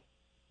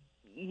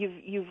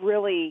you've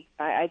really,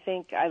 I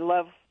think, I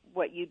love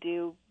what you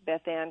do,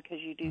 Beth Ann, because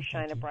you do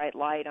shine a bright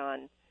light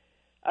on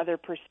other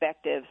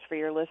perspectives for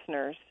your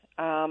listeners,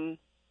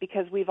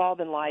 because we've all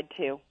been lied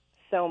to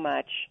so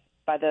much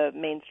by the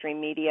mainstream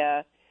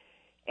media,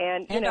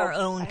 and our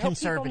own I hope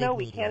conservative people know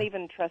media. we can't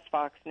even trust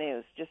Fox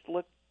News. Just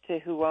look to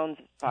who owns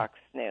Fox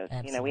News.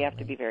 Absolutely. We have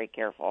to be very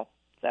careful.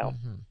 So,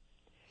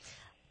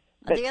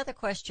 The other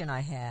question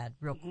I had,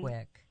 real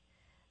quick,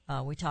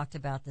 we talked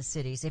about the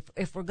cities.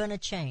 If we're going to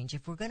change,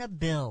 if we're going to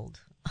build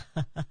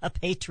a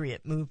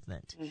patriot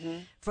movement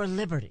for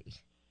liberty,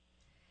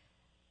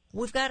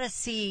 we've got to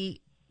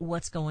see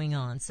what's going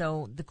on.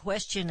 So the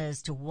question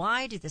is to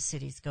why do the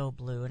cities go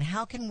blue, and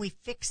how can we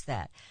fix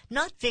that?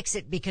 Not fix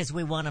it because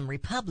we want them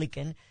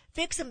Republican,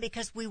 fix them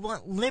because we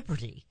want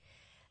liberty.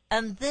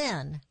 And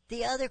then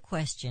the other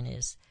question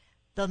is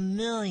the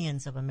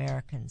millions of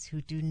Americans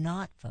who do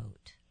not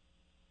vote.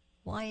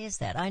 Why is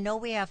that? I know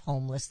we have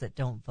homeless that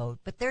don't vote,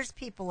 but there's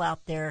people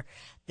out there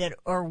that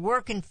are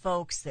working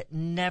folks that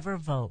never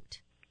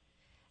vote.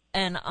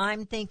 And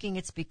I'm thinking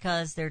it's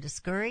because they're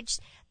discouraged.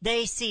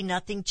 They see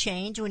nothing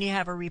change when you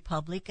have a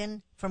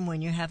Republican from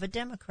when you have a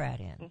Democrat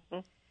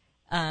in.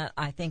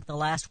 I think the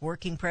last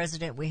working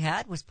president we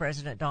had was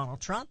President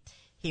Donald Trump.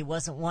 He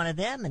wasn't one of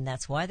them, and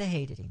that's why they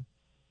hated him.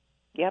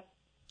 Yep,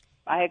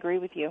 I agree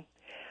with you.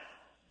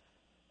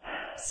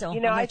 So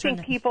I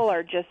think people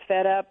are just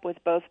fed up with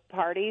both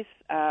parties,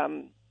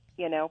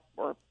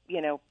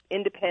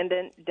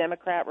 independent,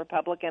 Democrat,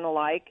 Republican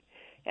alike.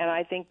 And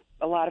I think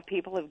a lot of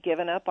people have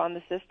given up on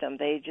the system.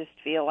 They just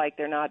feel like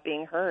they're not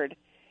being heard.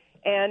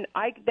 And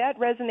that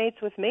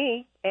resonates with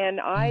me.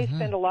 And I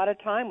spend a lot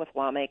of time with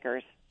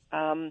lawmakers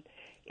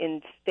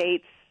in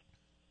states,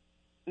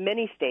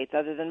 many states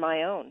other than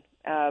my own,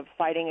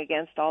 fighting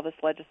against all this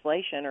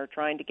legislation or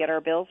trying to get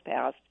our bills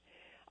passed.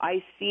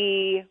 I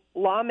see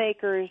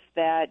lawmakers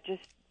that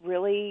just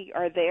really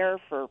are there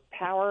for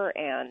power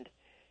and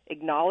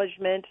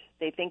acknowledgement.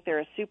 They think they're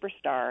a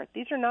superstar.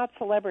 These are not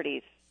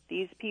celebrities.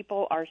 These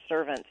people are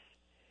servants.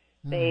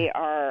 They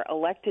are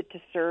elected to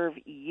serve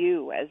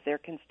you as their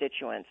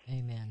constituents.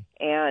 Amen.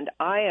 And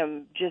I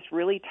am just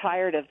really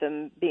tired of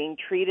them being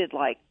treated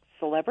like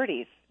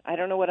celebrities. I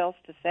don't know what else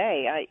to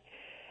say.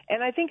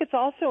 I think it's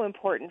also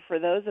important for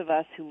those of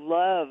us who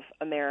love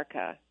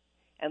America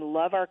and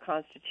love our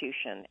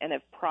Constitution and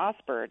have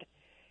prospered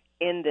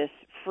in this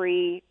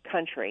free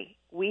country.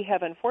 We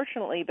have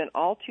unfortunately been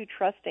all too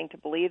trusting to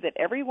believe that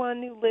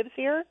everyone who lives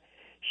here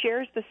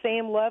shares the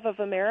same love of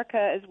America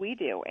as we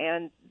do.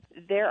 And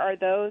there are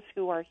those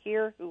who are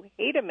here who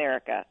hate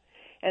America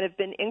and have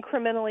been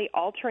incrementally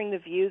altering the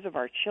views of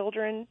our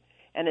children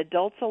and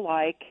adults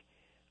alike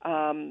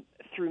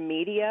through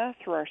media,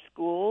 through our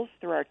schools,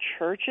 through our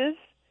churches,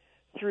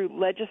 through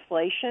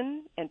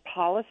legislation and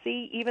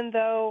policy, even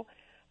though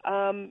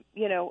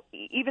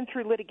even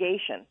through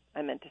litigation,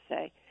 I meant to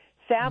say.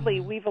 Sadly,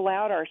 we've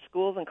allowed our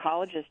schools and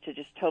colleges to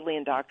just totally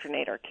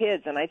indoctrinate our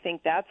kids, and I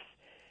think that's,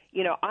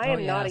 I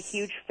am not a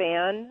huge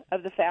fan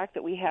of the fact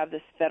that we have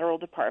this Federal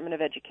Department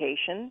of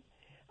Education.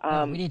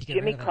 We need to get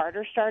Jimmy rid of it.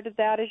 Carter started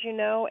that, as you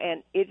know,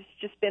 and it's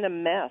just been a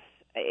mess.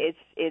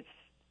 It's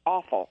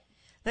awful.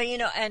 But,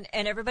 and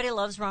everybody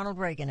loves Ronald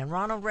Reagan, and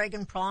Ronald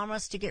Reagan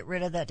promised to get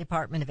rid of that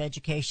Department of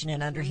Education,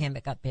 and under him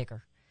it got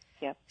bigger.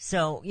 Yep.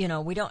 So,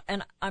 we don't,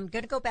 and I'm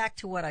going to go back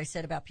to what I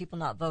said about people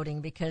not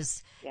voting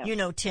because,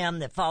 Tim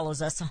that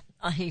follows us,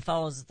 he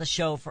follows the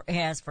show he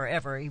has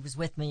forever. He was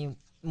with me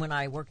when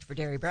I worked for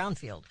Derry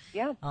Brownfield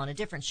on a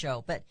different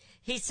show. But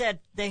he said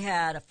they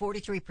had a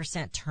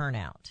 43%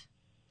 turnout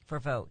for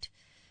vote.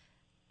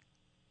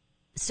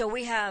 So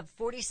we have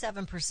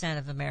 47%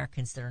 of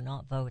Americans that are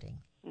not voting.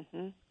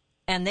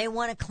 And they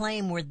want to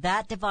claim we're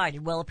that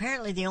divided. Well,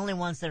 apparently the only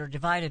ones that are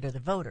divided are the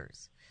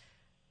voters.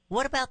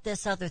 What about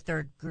this other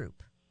third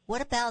group?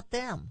 What about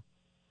them?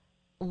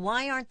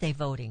 Why aren't they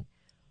voting?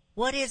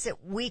 What is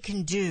it we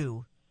can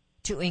do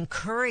to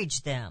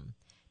encourage them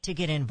to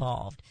get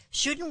involved?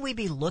 Shouldn't we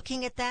be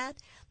looking at that?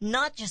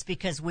 Not just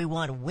because we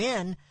want to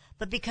win,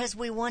 but because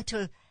we want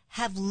to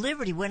have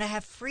liberty, we want to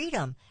have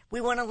freedom. We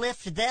want to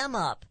lift them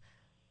up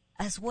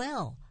as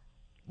well.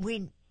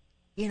 Maybe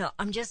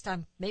I'm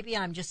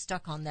just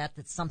stuck on that.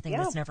 That's something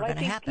that's never going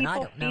to happen. I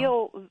don't know.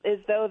 People feel as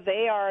though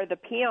they are the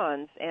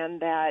peons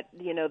and that,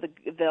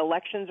 the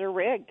elections are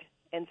rigged.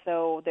 And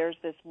so there's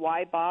this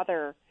why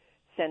bother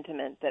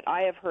sentiment that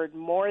I have heard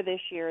more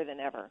this year than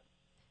ever.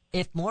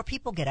 If more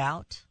people get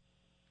out,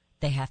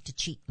 they have to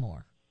cheat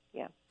more.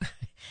 Yeah.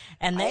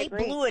 And I they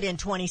agree. blew it in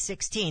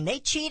 2016. They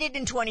cheated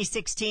in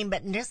 2016,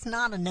 but just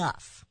not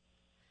enough.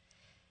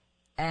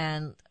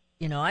 And,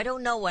 you know, I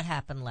don't know what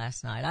happened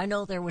last night. I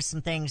know there was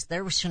some things,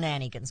 there was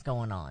shenanigans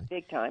going on.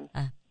 Big time.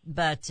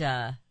 But,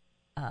 you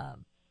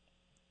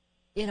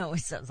know, it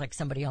sounds like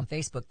somebody on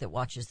Facebook that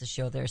watches the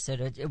show there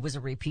said it was a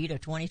repeat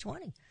of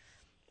 2020,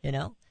 you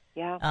know?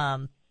 Yeah.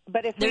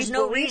 But if there's we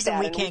no believe reason that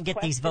we and can't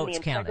get these question votes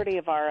the counted. integrity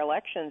of our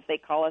elections, they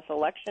call us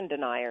election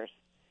deniers.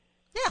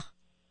 Yeah.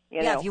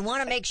 You yeah, know. if you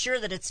want to make sure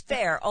that it's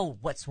fair, oh,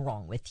 what's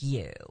wrong with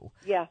you?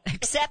 Yeah.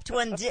 Except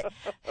when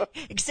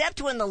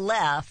the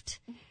left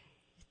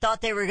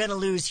thought they were going to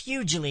lose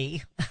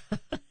hugely.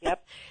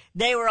 Yep.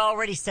 They were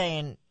already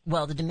saying,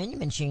 well, the Dominion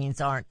machines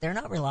they're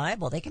not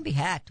reliable. They can be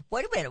hacked.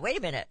 Wait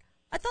a minute.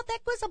 I thought that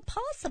was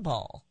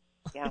impossible.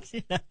 Yeah.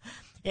 You know?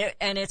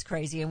 And it's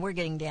crazy, and we're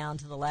getting down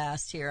to the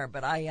last here,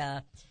 but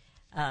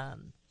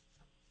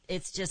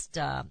it's just,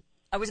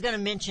 I was going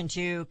to mention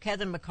too,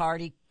 Kevin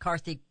McCarthy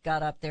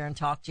got up there and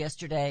talked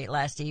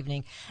last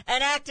evening,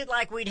 and acted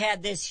like we'd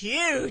had this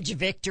huge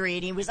victory,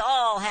 and he was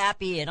all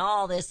happy and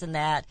all this and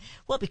that.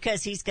 Well,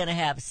 because he's going to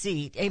have a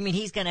seat. I mean,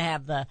 he's going to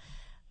have the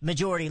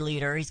majority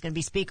leader. He's going to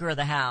be Speaker of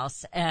the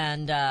House,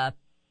 and I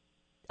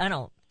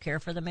don't care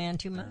for the man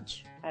too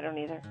much. I don't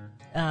either.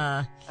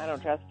 I don't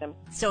trust him.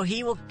 So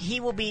he will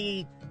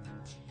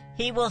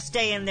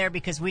stay in there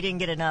because we didn't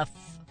get enough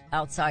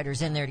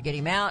outsiders in there to get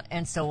him out,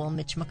 and so will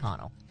Mitch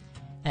McConnell.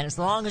 And as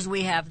long as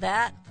we have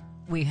that,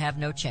 we have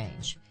no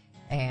change.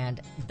 And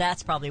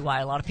that's probably why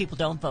a lot of people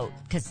don't vote,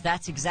 because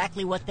that's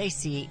exactly what they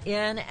see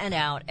in and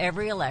out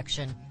every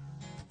election.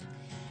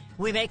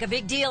 We make a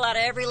big deal out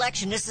of every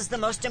election. This is the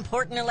most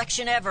important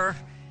election ever.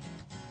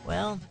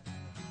 Well,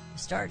 we're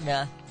starting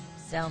to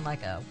sound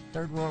like a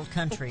third world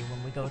country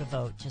when we go to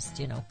vote. Just,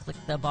 you know, click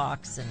the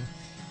box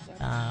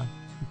and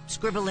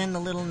scribble in the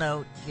little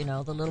note, you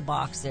know, the little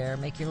box there,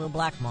 make your little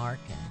black mark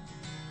and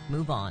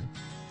move on.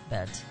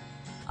 But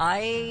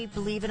I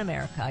believe in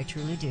America. I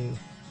truly do.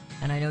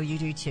 And I know you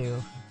do too.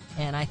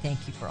 And I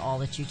thank you for all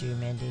that you do,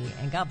 Mindy.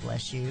 And God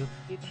bless you.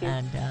 You too.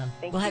 And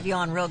we'll have you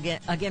on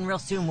again real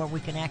soon where we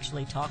can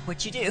actually talk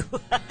what you do.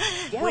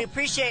 Yeah. We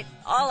appreciate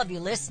all of you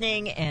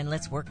listening, and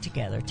let's work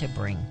together to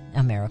bring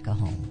America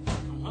home.